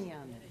 Hinayana.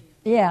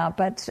 Yeah,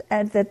 but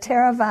at the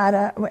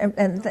Theravada,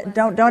 and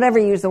don't ever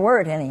use the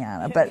word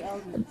Hinayana,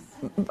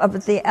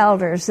 but the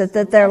elders,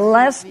 that they're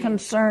less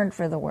concerned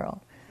for the world.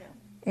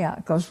 Yeah,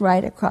 it goes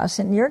right across.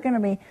 And you're going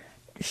to be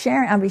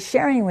sharing, I'll be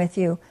sharing with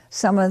you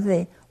some of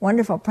the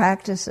wonderful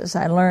practices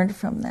I learned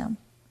from them.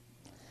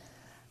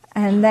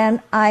 And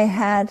then I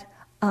had,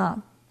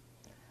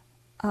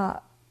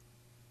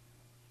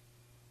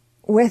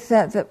 with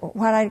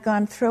what I'd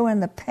gone through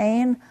and the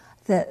pain,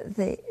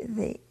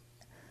 the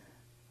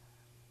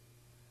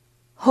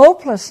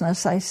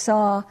hopelessness I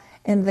saw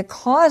in the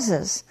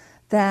causes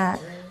that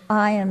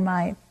I and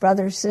my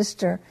brother,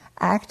 sister,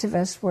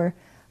 activists were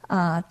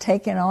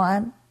taking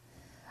on,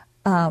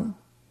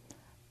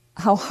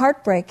 how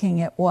heartbreaking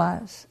it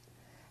was,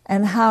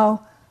 and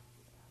how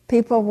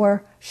people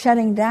were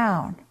shutting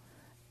down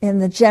in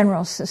the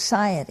general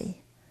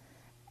society.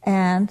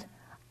 And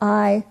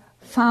I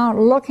found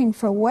looking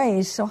for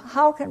ways, so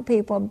how can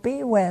people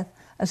be with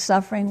a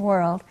suffering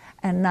world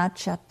and not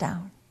shut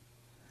down?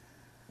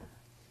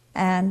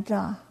 And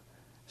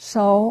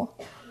so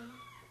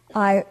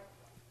I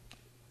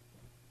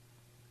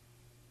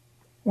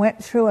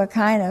went through a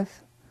kind of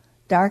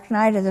dark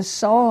night of the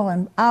soul,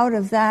 and out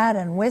of that,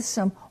 and with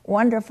some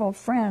wonderful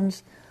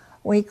friends,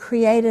 we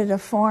created a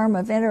form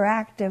of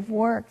interactive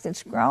work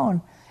that's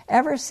grown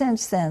ever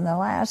since then, the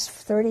last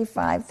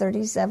 35,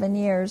 37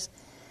 years.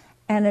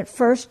 And it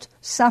first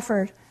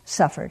surfaced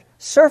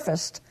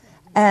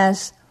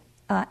as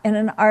in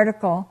an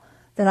article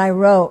that I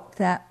wrote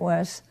that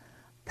was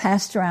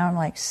passed around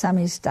like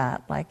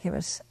samizdat, like it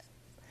was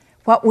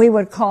what we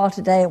would call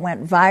today, it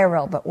went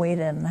viral, but we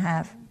didn't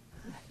have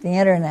the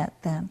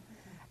internet then.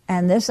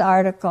 And this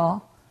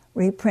article,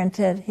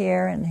 reprinted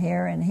here and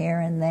here and here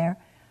and there,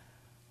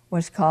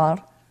 was called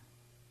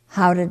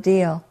How to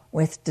Deal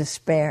with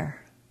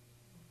Despair.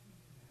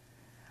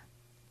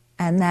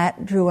 And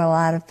that drew a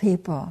lot of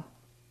people.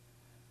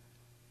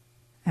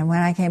 And when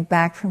I came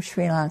back from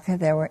Sri Lanka,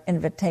 there were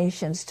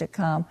invitations to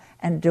come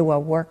and do a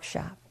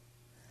workshop.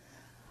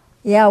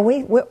 Yeah,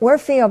 we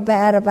feel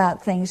bad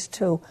about things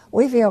too.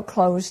 We feel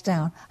closed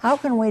down.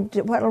 What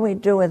do we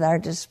do with our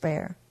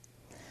despair?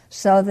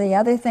 So the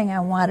other thing I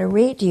want to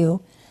read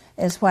you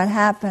is what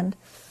happened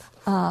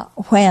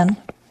when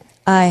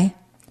I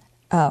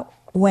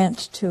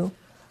went to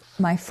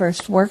my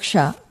first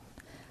workshop.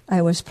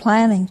 I was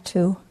planning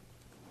to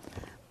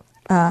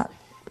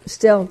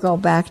still go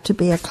back to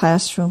be a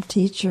classroom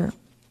teacher.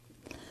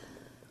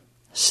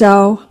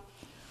 So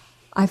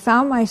I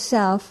found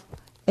myself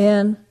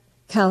in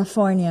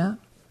California,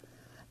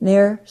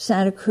 near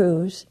Santa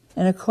Cruz,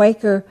 in a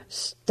Quaker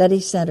study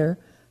center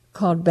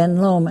called Ben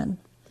Lomond.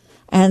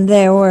 And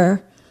there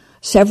were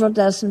several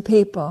dozen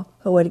people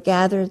who had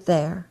gathered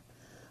there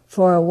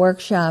for a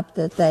workshop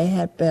that they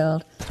had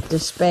billed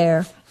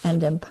Despair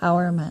and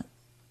Empowerment.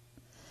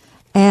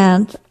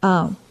 And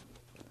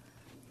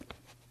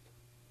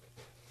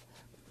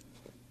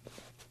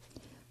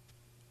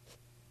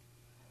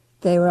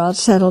they were all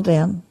settled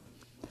in.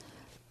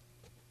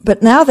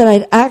 But now that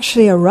I'd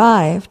actually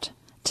arrived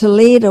to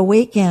lead a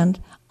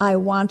weekend, I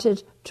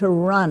wanted to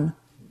run.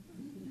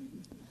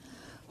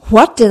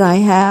 What did I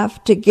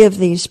have to give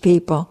these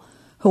people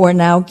who were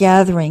now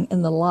gathering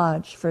in the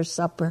lodge for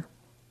supper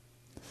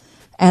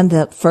and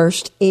that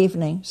first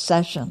evening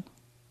session?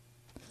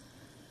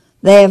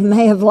 They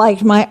may have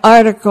liked my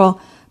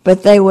article,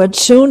 but they would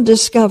soon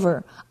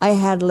discover I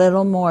had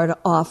little more to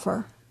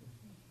offer.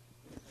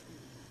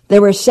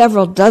 There were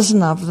several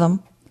dozen of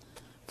them,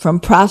 from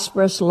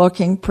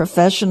prosperous-looking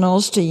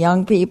professionals to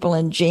young people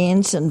in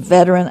jeans and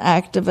veteran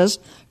activists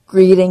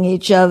greeting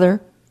each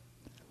other.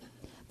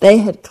 They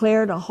had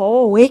cleared a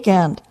whole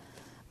weekend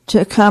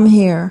to come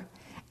here,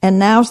 and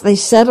now they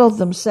settled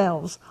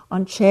themselves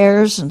on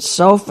chairs and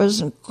sofas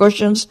and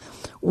cushions,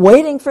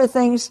 waiting for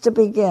things to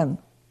begin.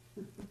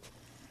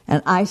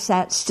 And I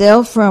sat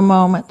still for a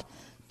moment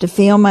to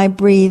feel my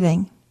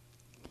breathing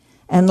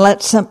and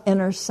let some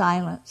inner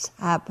silence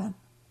happen.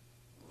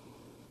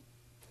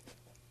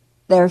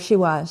 There she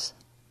was,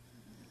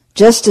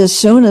 just as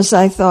soon as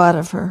I thought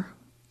of her.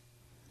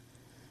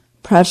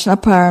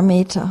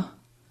 Prajnaparamita,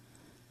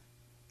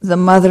 the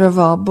mother of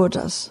all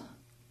Buddhas.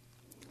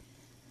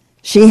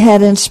 She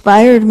had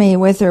inspired me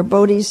with her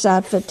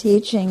bodhisattva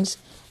teachings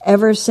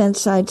ever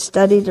since I'd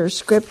studied her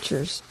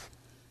scriptures.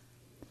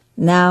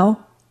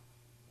 Now,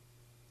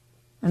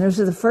 and this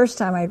was the first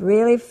time I'd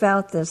really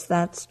felt this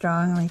that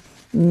strongly,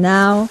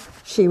 now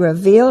she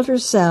revealed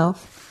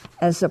herself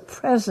as a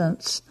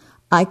presence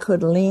I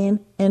could lean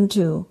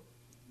into,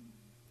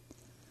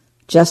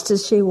 just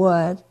as she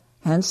would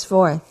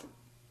henceforth,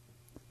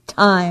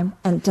 time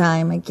and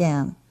time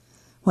again,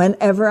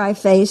 whenever I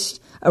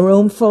faced a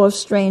room full of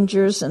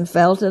strangers and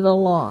felt at a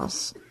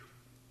loss.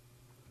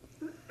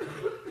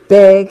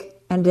 Big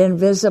and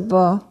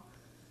invisible,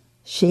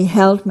 she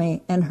held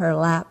me in her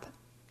lap,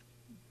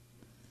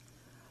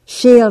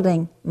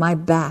 shielding my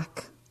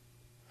back.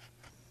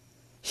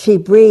 She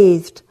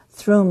breathed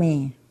through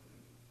me.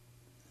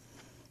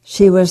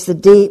 She was the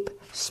deep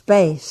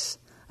space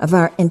of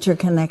our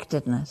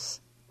interconnectedness.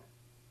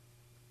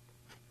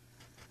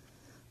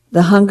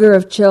 The hunger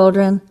of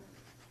children,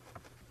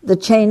 the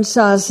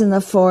chainsaws in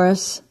the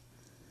forest,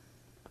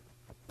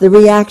 the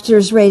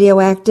reactors'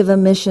 radioactive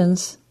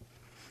emissions,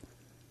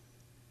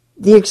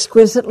 the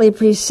exquisitely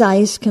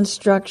precise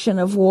construction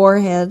of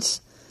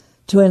warheads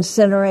to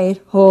incinerate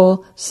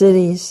whole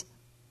cities.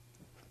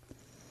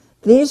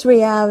 These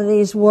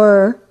realities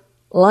were,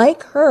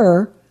 like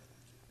her,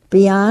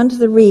 beyond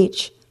the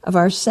reach of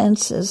our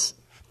senses.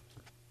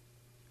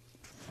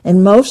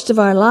 In most of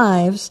our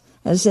lives,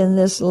 as in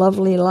this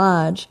lovely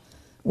lodge,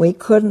 we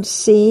couldn't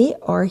see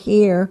or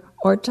hear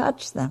or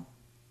touch them.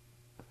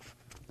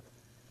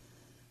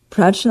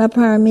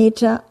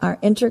 Prajnaparamita, our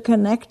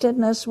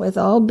interconnectedness with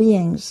all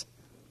beings,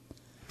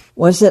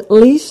 was at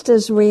least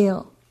as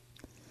real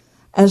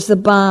as the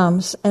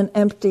bombs and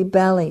empty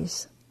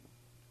bellies.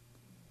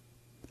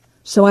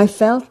 So I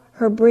felt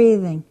her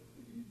breathing,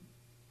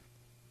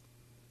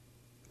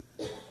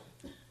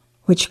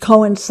 which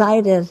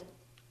coincided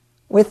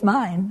with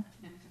mine.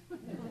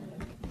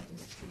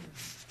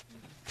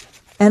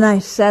 And I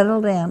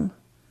settled in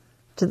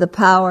to the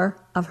power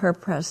of her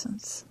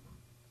presence.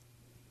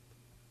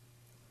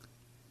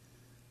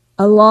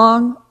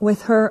 Along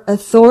with her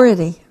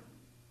authority,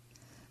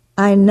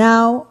 I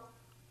now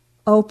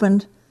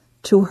opened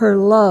to her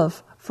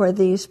love for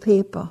these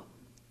people,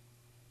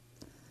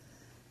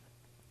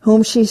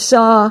 whom she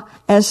saw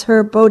as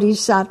her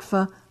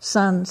bodhisattva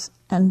sons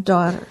and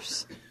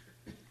daughters.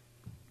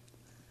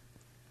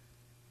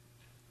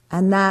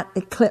 And that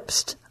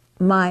eclipsed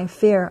my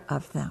fear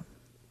of them.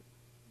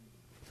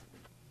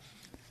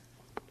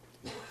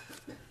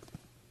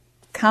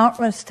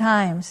 Countless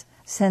times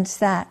since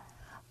that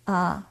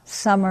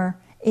summer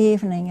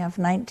evening of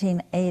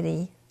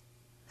 1980,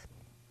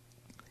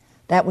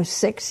 that was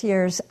 6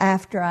 years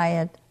after I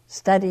had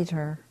studied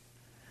her,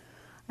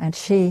 and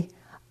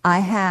I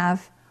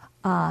have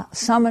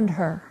summoned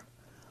her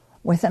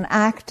with an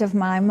act of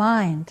my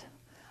mind,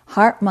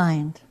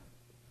 heart-mind.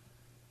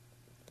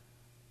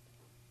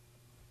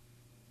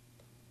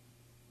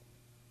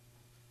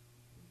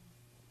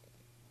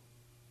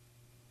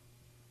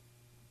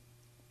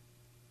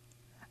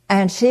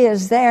 And she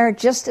is there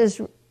just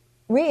as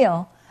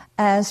real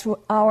as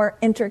our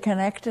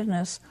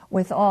interconnectedness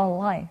with all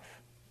life.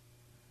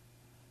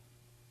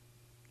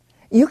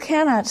 You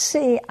cannot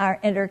see our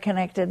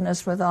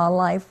interconnectedness with all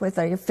life with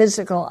your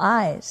physical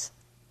eyes.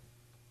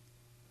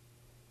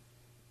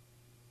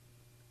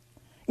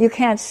 You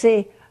can't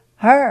see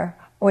her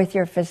with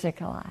your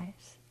physical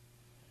eyes.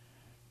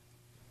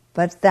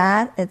 But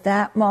that, at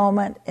that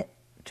moment,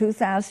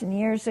 2,000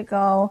 years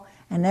ago,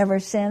 and ever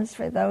since,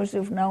 for those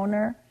who've known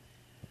her,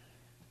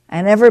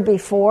 and ever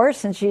before,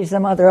 since she's the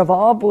mother of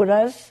all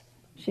Buddhas,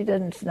 she's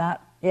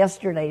not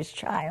yesterday's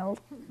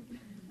child.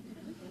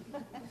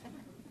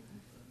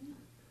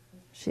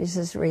 She's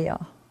as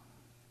real.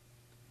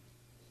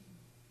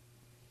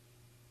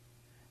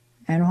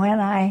 And when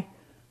I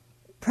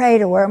pray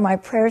to her, my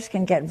prayers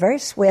can get very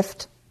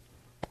swift,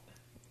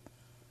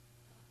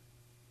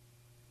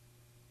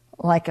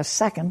 like a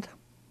second.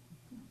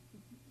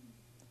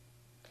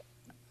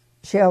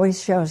 She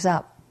always shows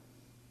up.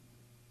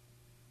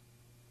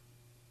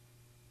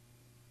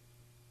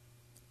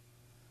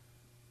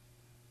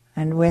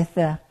 And with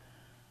the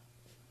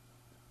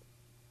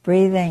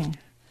breathing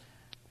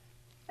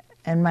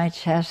in my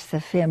chest, the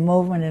feel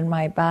movement in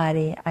my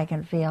body. I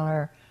can feel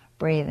her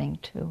breathing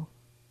too.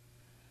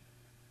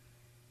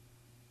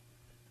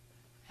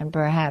 And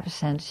perhaps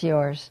sense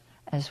yours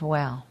as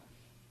well.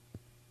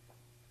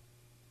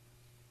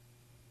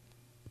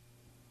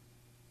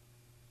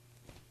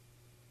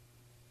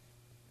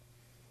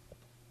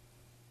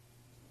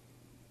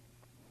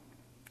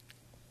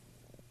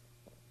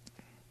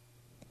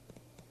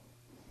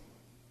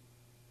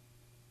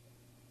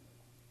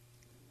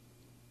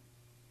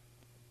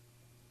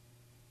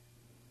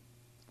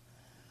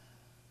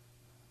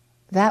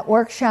 That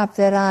workshop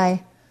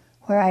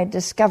where I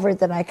discovered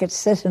that I could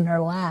sit in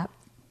her lap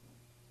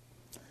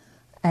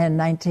in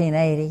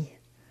 1980,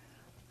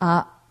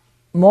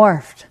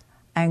 morphed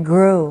and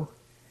grew,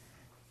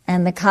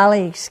 and the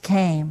colleagues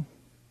came.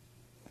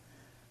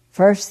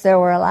 First, there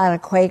were a lot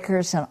of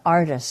Quakers and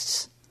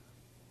artists,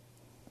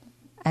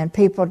 and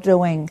people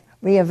doing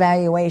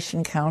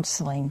reevaluation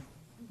counseling,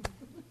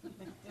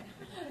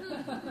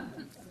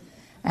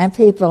 and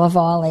people of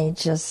all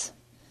ages.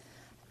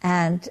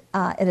 And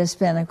it has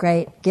been a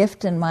great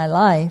gift in my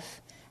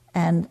life.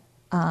 And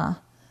there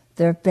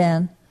have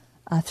been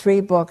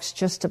 3 books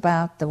just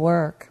about the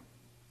work.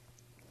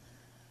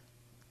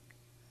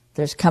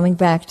 There's Coming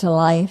Back to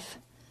Life,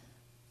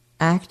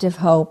 Active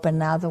Hope, and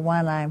now the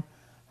one I'm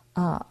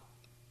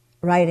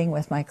writing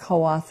with my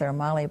co-author,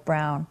 Molly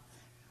Brown,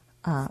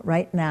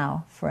 right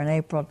now for an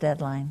April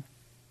deadline.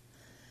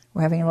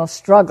 We're having a little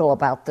struggle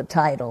about the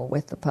title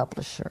with the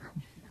publisher.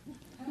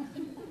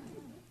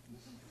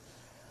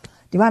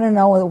 Do you want to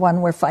know the one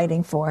we're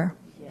fighting for?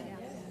 Yes.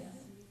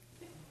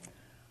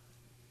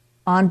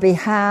 On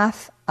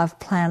Behalf of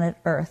Planet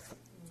Earth,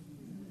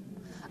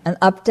 an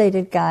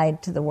updated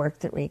guide to the work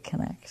that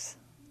reconnects.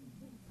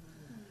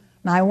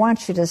 Now, I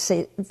want you to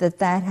see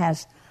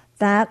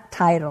that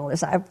title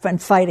is, I've been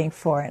fighting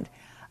for it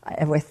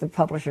with the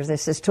publishers.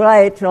 This is too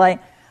late.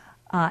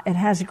 It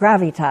has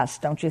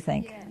gravitas, don't you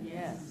think?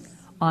 Yes.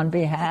 On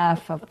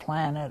behalf of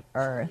planet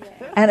Earth.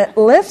 And it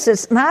lifts,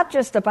 it's not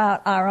just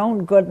about our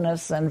own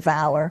goodness and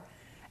valor,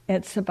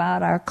 it's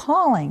about our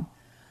calling.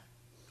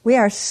 We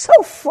are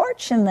so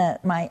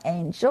fortunate, my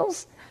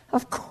angels.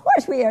 Of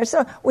course we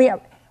are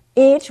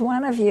each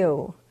one of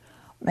you.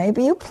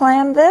 Maybe you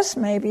planned this,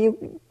 maybe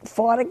you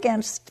fought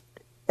against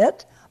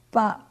it,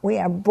 but we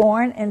are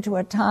born into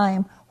a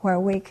time where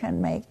we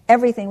can make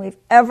everything we've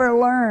ever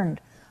learned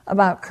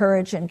about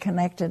courage and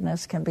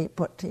connectedness can be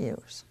put to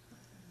use.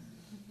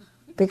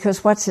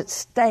 Because what's at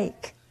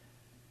stake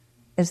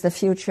is the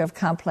future of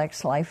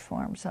complex life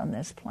forms on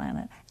this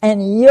planet.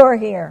 And you're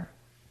here.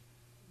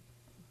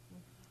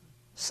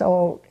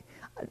 So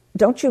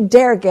don't you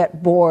dare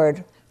get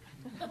bored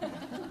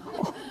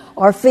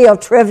or feel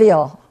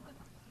trivial.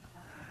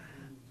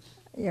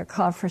 You're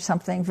called for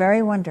something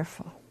very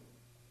wonderful.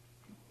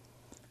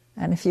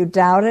 And if you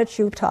doubt it,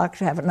 you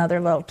have another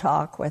little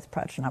talk with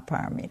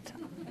Prajnaparamita.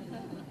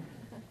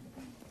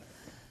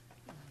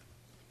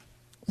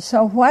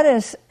 So what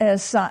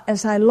as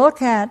I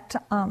look at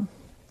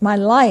my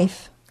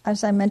life,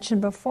 as I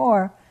mentioned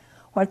before,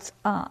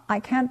 I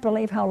can't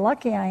believe how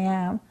lucky I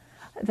am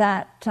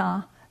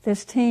that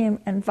this team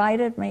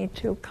invited me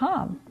to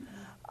come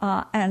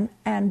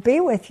and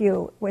be with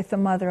you, with the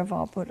Mother of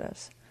all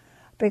Buddhas.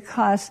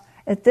 Because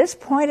at this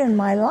point in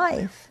my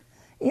life,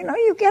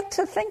 you get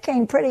to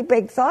thinking pretty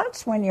big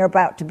thoughts when you're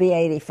about to be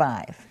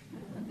 85.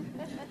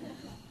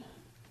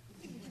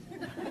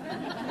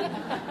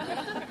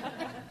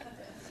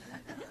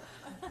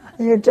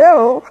 You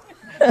do,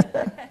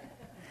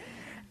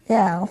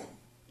 yeah,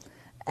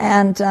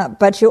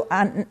 but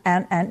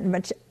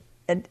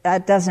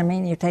it doesn't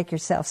mean you take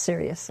yourself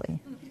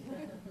seriously.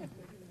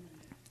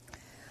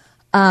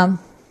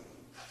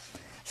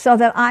 So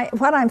that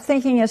what I'm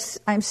thinking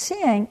is, I'm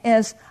seeing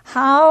is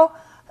how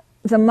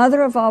the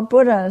Mother of all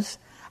Buddhas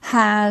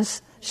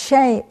has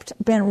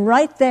been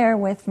right there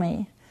with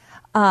me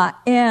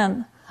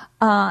in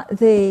how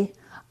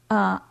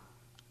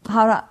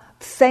to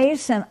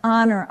face and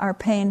honor our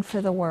pain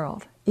for the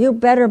world. You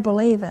better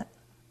believe it.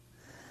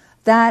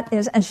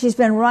 And she's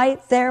been right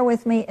there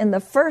with me in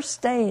the first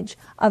stage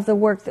of the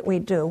work that we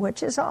do,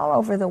 which is all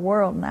over the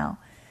world now,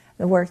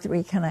 the work that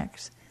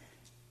reconnects.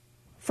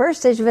 First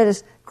stage of it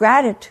is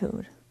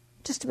gratitude,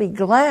 just to be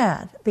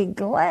glad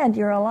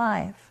you're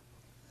alive.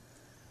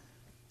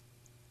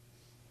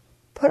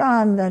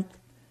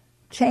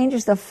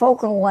 Changes the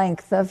focal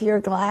length of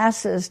your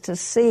glasses to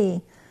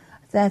see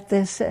that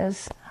this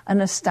is an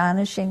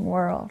astonishing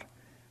world.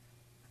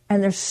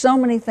 And there's so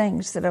many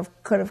things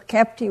that could have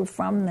kept you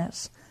from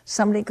this.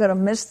 Somebody could have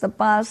missed the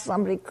bus,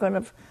 somebody could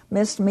have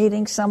missed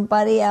meeting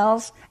somebody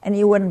else, and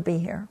you wouldn't be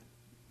here.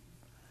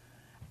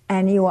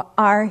 And you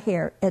are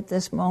here at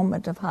this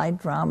moment of high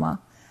drama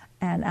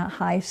and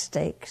high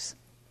stakes.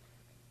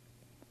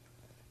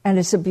 And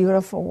it's a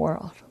beautiful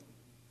world.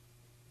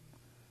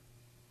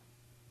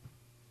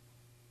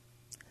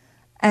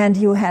 And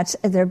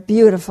they're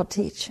beautiful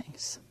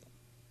teachings.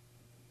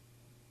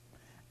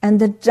 And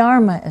the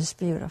Dharma is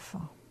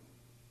beautiful.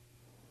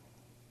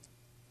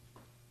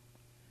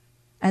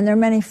 And there are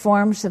many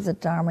forms of the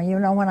Dharma. You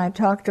know, when I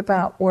talked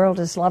about world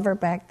as lover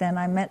back then,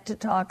 I meant to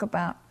talk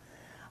about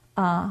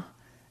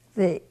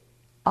the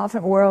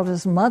often world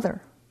as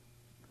mother.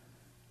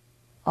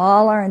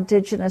 All our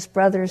indigenous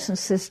brothers and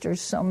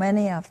sisters, so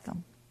many of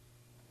them.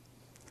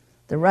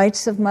 The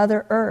rights of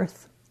Mother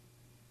Earth.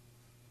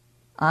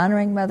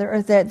 Honoring Mother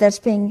Earth. That's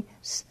being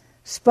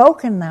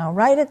spoken now,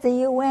 right at the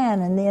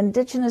UN and the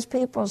Indigenous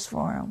Peoples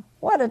Forum.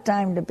 What a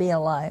time to be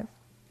alive.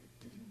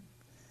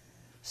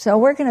 So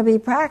we're going to be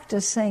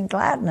practicing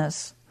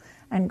gladness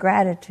and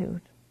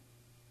gratitude.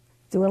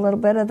 Do a little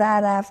bit of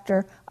that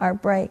after our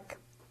break.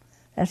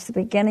 That's the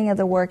beginning of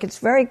the work. It's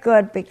very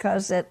good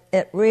because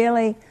it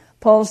really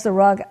pulls the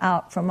rug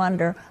out from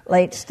under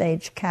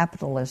late-stage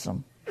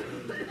capitalism.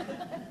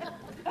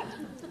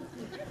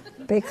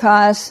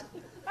 Because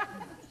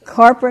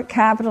corporate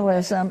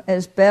capitalism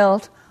is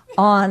built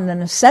on the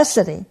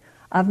necessity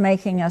of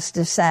making us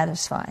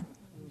dissatisfied.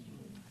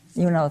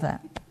 You know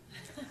that.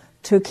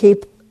 To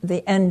keep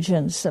the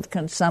engines of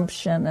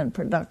consumption and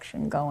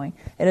production going.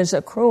 It is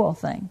a cruel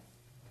thing.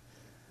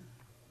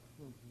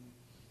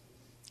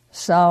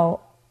 So,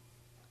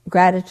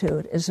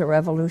 gratitude is a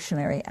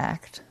revolutionary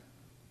act.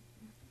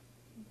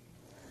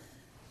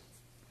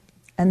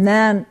 And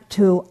then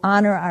to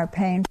honor our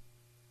pain.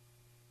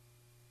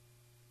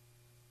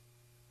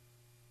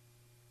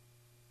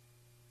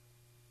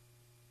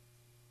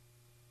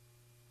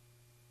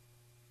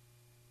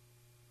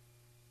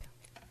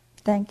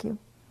 Thank you.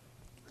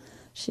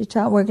 She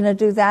taught we're going to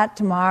do that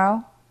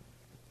tomorrow.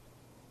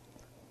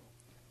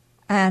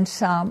 And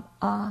some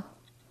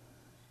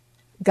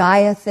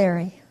Gaia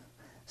theory.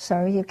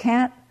 So you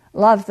can't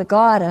love the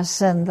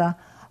goddess and the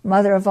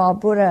mother of all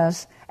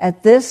Buddhas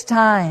at this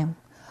time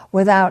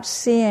without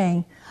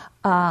seeing,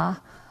 you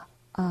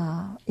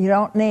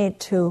don't need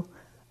to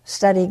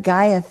study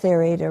Gaia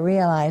theory to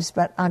realize,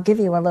 but I'll give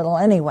you a little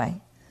anyway,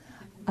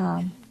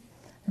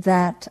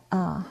 that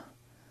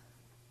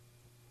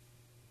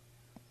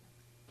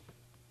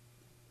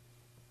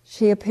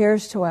she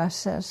appears to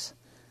us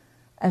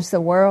as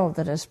the world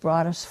that has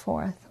brought us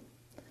forth.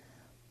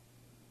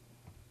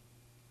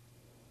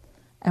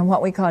 And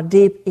what we call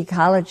deep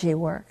ecology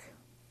work.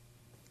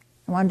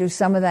 I want to do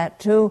some of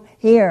that too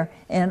here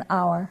in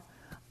our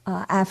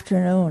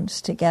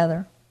afternoons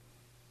together.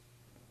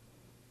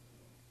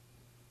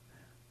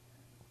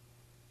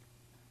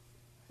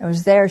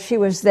 She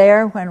was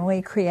there when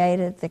we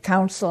created the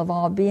Council of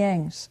All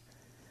Beings,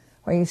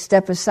 where you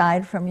step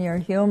aside from your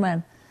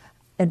human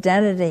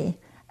identity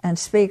and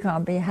speak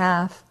on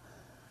behalf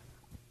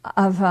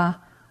of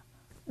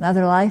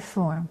another life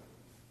form.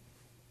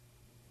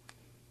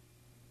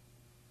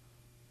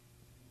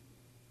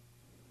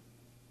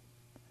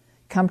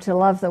 Come to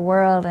love the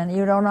world, and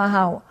you don't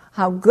know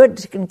how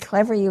good and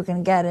clever you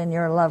can get in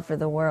your love for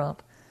the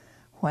world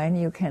when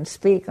you can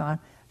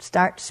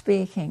start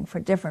speaking for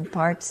different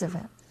parts of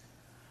it.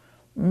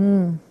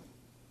 And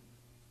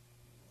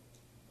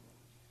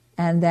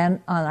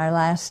then on our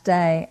last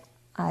day,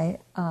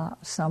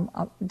 some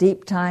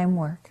deep time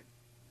work.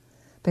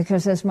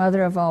 Because as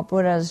Mother of all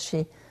Buddhas,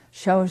 she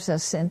shows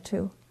us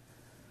into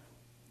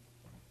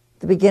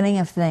the beginning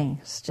of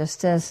things,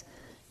 just as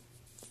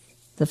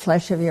the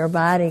flesh of your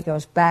body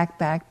goes back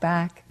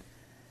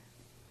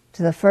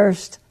to the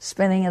first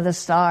spinning of the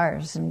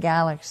stars and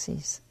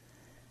galaxies.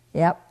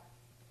 Yep.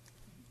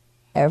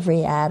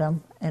 Every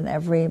atom and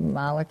every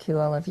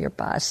molecule of your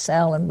body,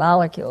 cell and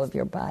molecule of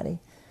your body.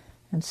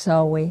 And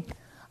so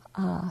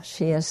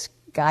she has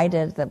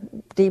guided, the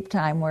deep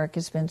time work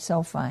has been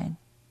so fine.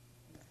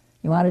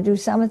 You want to do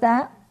some of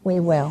that? We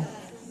will.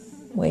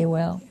 We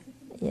will.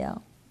 Yeah.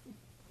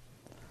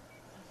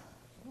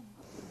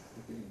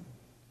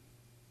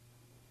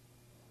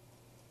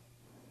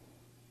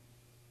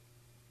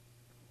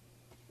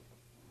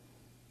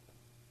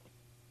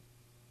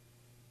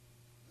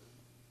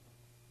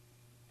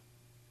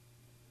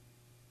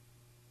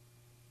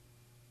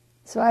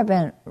 So I've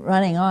been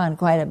running on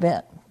quite a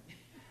bit.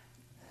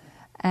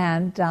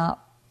 And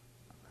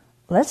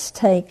let's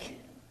take,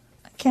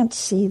 I can't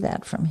see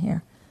that from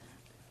here.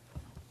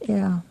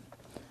 Yeah.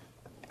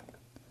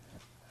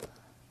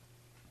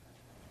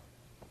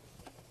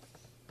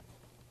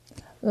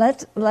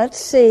 Let's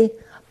see,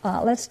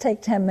 let's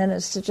take 10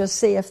 minutes to just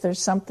see if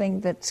there's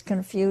something that's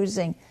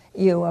confusing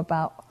you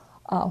about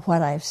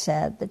what I've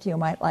said that you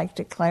might like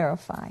to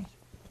clarify.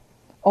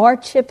 Or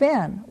chip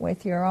in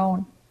with your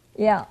own,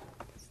 yeah.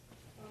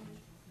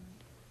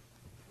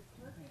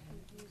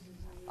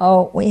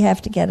 Oh, we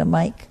have to get a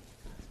mic.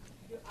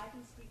 I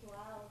can speak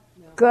loud.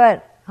 No. Good.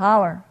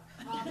 Holler.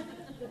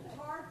 The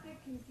part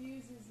that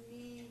confuses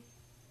me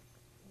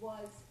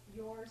was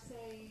your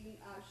saying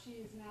she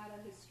is not a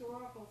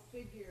historical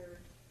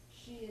figure.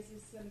 She is a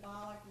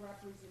symbolic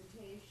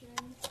representation,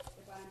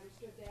 if I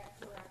understood that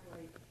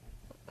correctly.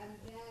 And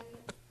then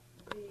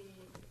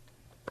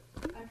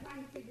I'm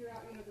trying to figure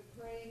out,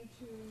 the praying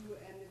to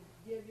and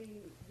the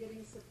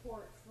getting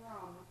support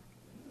from.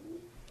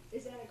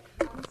 Is that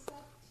a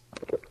concept?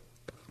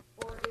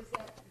 Or is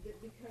that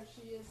because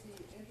she is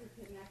the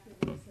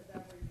interconnectedness of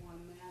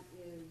everyone, that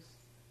is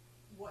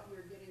what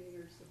you're getting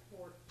your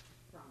support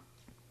from.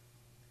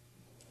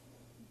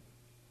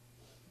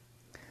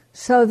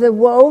 So the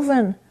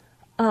woven,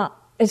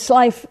 it's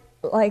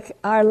like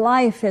our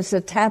life is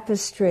a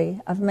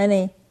tapestry of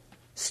many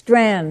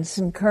strands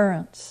and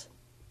currents.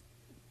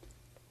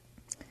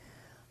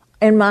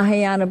 In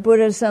Mahayana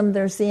Buddhism,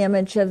 there's the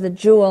image of the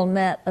jewel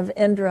net of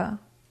Indra,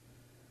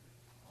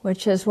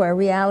 which is where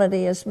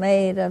reality is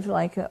made of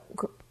like a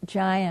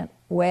giant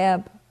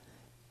web.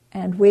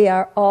 And we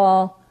are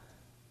all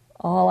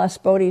us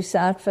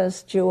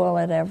bodhisattvas, jewel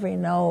at every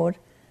node.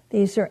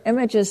 These are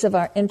images of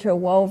our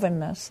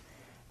interwovenness.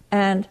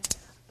 And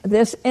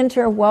this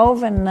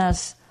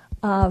interwovenness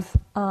of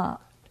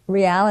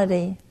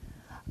reality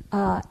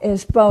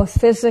is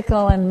both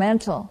physical and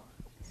mental.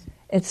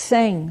 It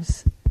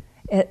sings.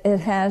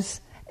 There's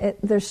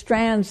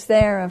strands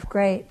there of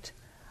great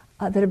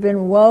that have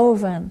been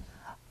woven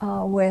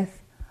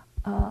with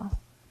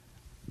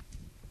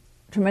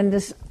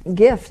tremendous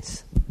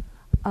gifts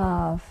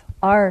of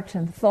art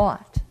and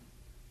thought.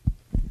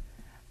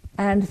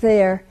 And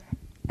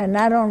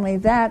not only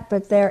that,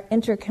 but their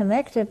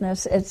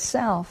interconnectedness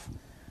itself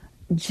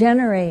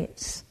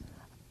generates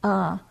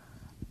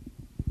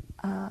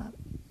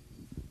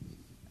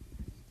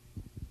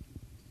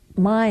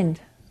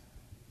mind.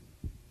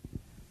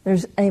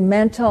 There's a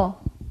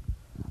mental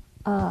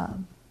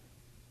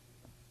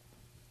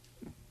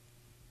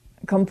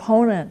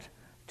component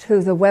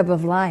to the web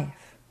of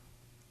life.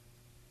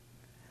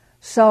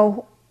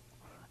 So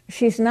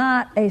she's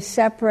not a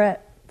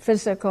separate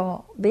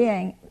physical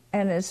being,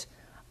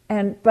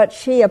 but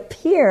she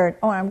appeared.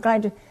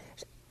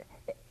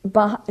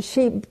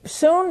 She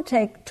soon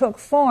took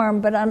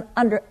form, but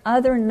under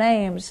other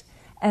names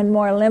and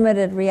more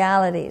limited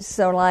realities.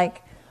 So,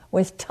 like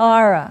with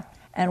Tara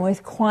and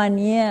with Kuan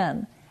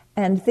Yin,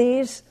 and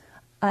these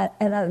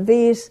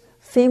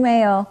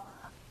female,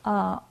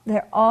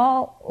 they're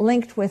all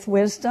linked with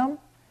wisdom,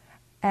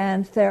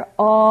 and they're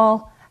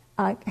all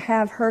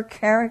have her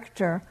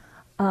character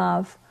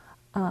of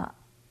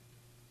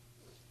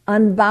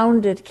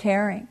unbounded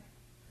caring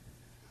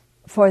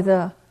for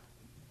the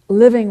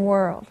living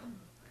world,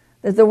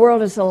 that the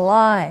world is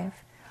alive.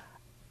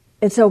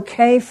 It's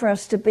okay for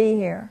us to be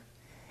here.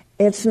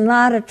 It's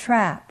not a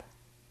trap.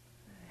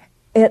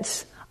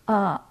 It's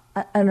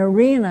an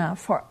arena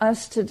for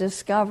us to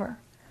discover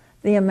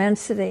the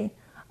immensity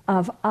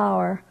of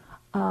our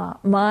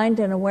mind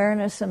and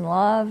awareness and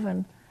love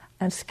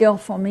and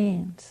skillful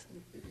means.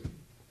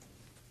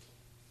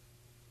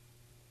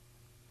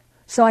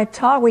 So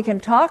we can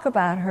talk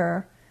about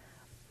her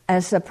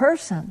as a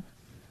person,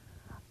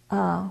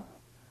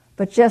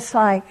 but just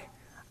like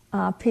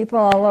people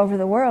all over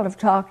the world have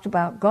talked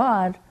about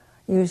God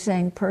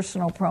using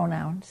personal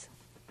pronouns.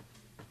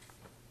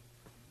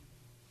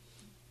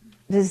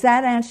 Does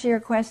that answer your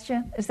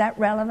question? Is that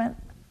relevant?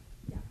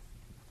 Yes.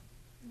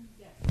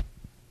 Yes.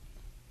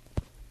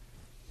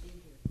 Thank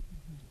you.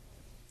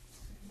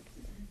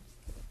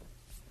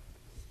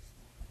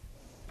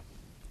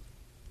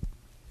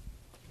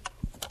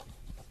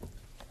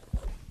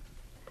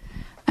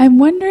 I'm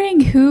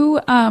wondering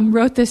who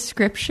wrote the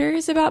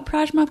scriptures about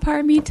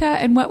Prajnaparamita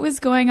and what was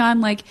going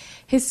on, like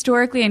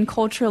historically and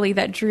culturally,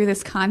 that drew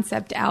this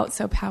concept out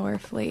so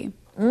powerfully.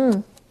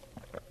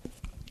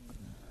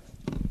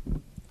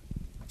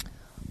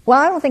 Well,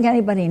 I don't think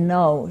anybody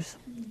knows.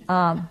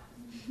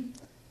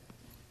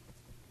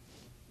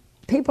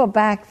 People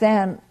back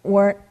then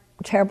weren't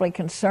terribly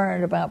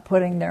concerned about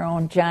putting their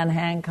own John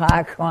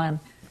Hancock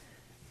on,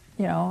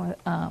 or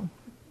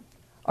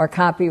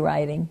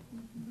copywriting.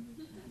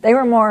 They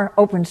were more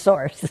open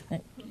source.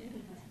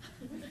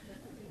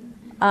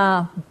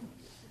 But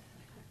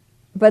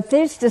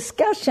these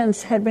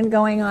discussions had been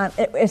going on.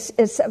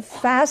 It's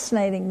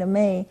fascinating to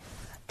me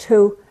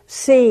to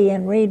see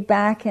and read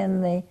back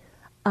in the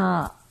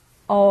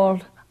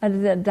old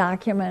the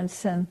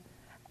documents and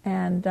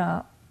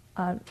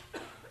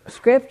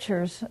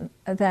scriptures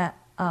that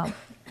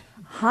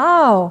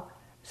how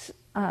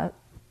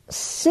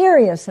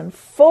serious and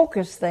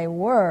focused they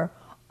were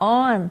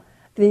on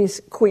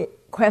these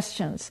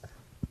questions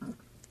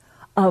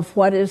of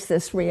what is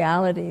this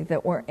reality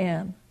that we're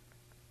in,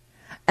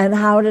 and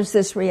how does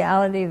this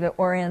reality that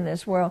we're in,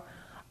 this world,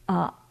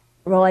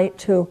 relate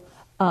to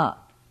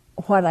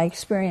what I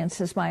experience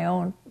as my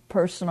own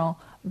personal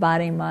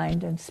body,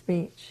 mind, and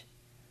speech.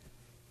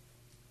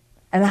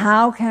 And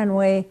how can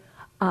we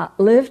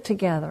live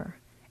together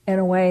in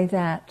a way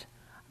that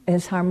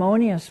is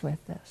harmonious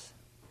with this?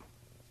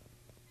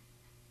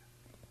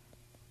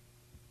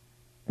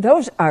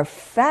 Those are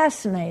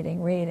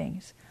fascinating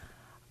readings.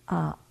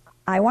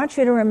 I want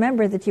you to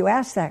remember that you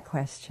asked that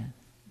question,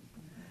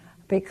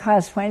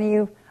 because when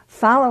you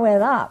follow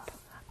it up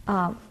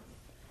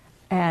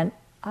and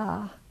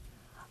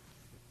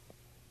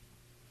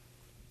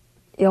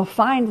you'll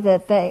find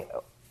that they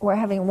were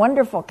having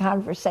wonderful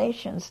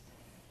conversations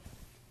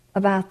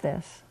about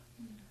this.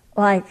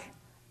 Like,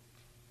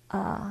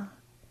 well,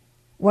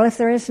 if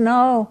there is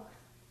no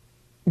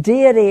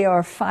deity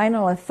or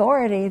final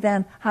authority,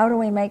 then how do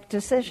we make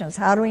decisions?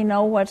 How do we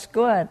know what's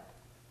good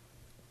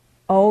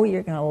Oh,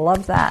 you're going to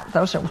love that.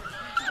 Those are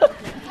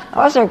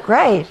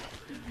great.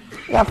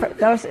 Yeah,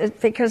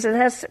 because it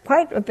has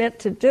quite a bit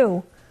to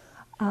do.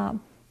 What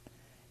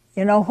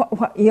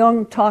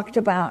Jung talked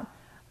about,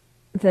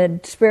 the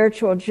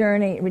spiritual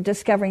journey,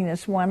 discovering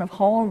this one of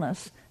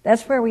wholeness.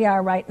 That's where we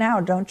are right now,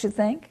 don't you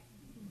think?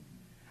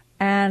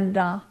 And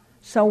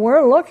so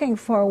we're looking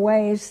for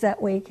ways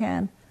that we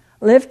can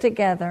live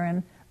together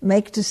and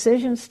make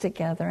decisions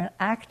together and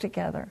act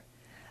together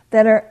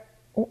that are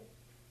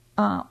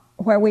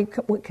where we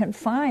can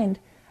find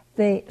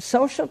the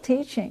social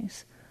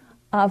teachings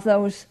of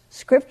those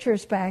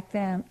scriptures back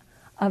then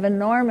of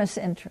enormous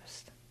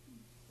interest.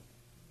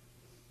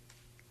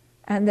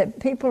 And that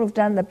people who've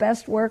done the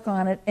best work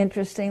on it,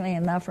 interestingly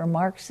enough, are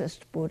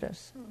Marxist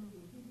Buddhists.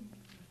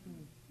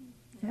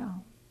 Yeah.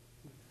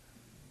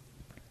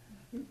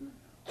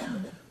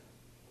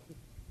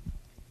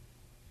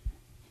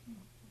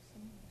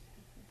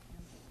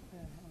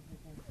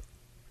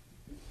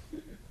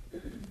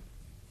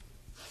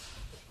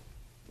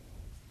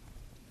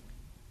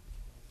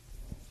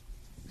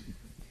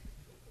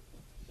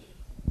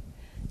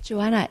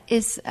 Joanna,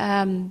 is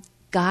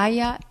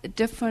Gaia a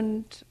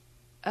different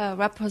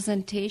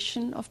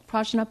representation of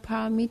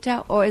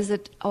Prajnaparamita, or is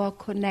it our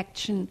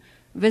connection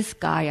with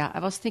Gaia? I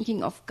was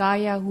thinking of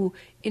Gaia who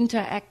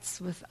interacts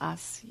with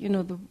us,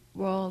 the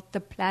world, the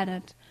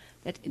planet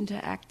that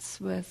interacts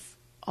with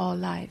all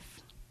life.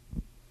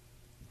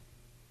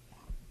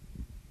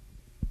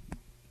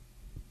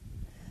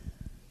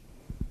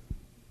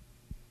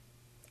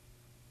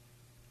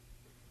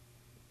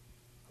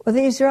 Well,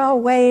 these are all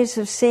ways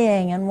of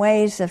seeing and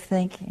ways of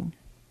thinking.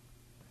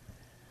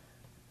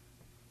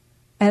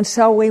 And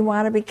so we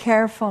want to be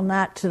careful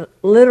not to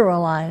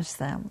literalize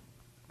them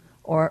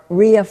or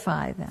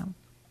reify them,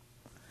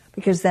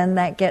 because then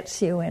that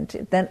gets you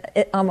into, then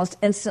almost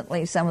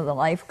instantly some of the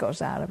life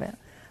goes out of it.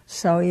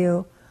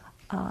 So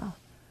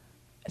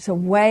it's a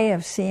way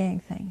of seeing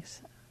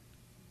things.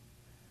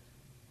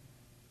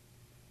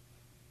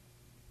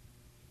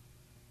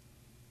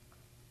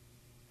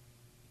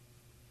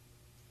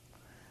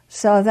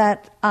 So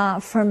that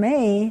for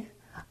me,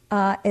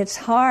 it's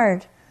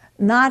hard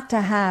not to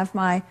have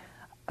my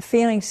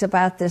feelings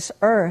about this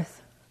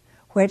earth,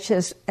 which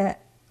is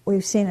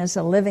we've seen as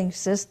a living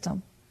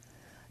system,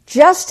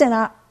 just in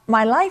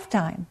my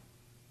lifetime.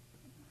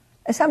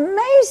 It's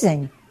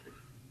amazing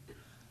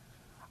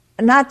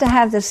not to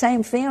have the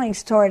same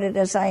feelings toward it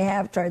as I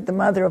have toward the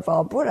mother of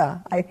all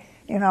Buddha.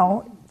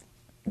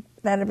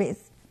 That'd be,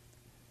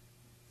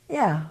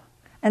 yeah,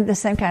 and the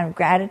same kind of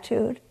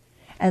gratitude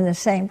and the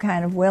same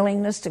kind of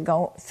willingness to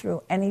go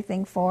through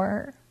anything for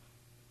her.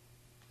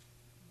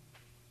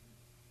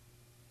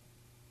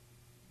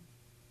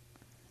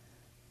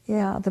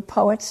 Yeah, the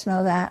poets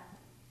know that.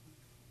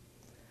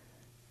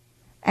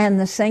 And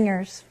the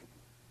singers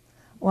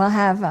will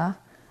have a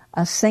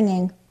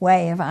singing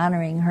way of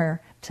honoring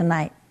her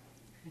tonight.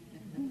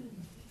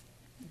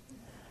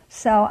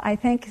 So I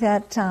think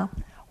that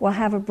we'll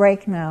have a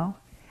break now,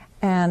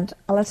 and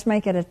let's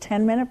make it a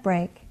 10-minute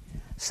break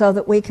so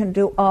that we can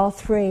do all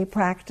three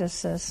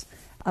practices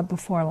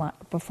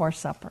before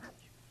supper.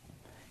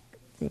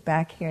 Be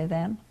back here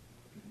then.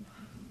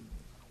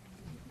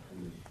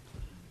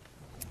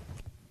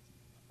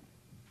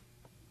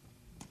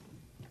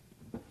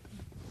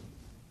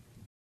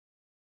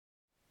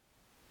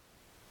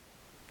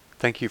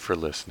 Thank you for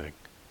listening.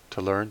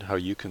 To learn how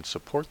you can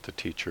support the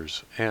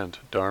teachers and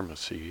Dharma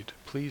Seed,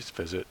 please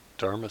visit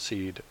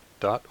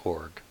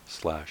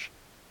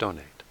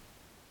dharmaseed.org/donate.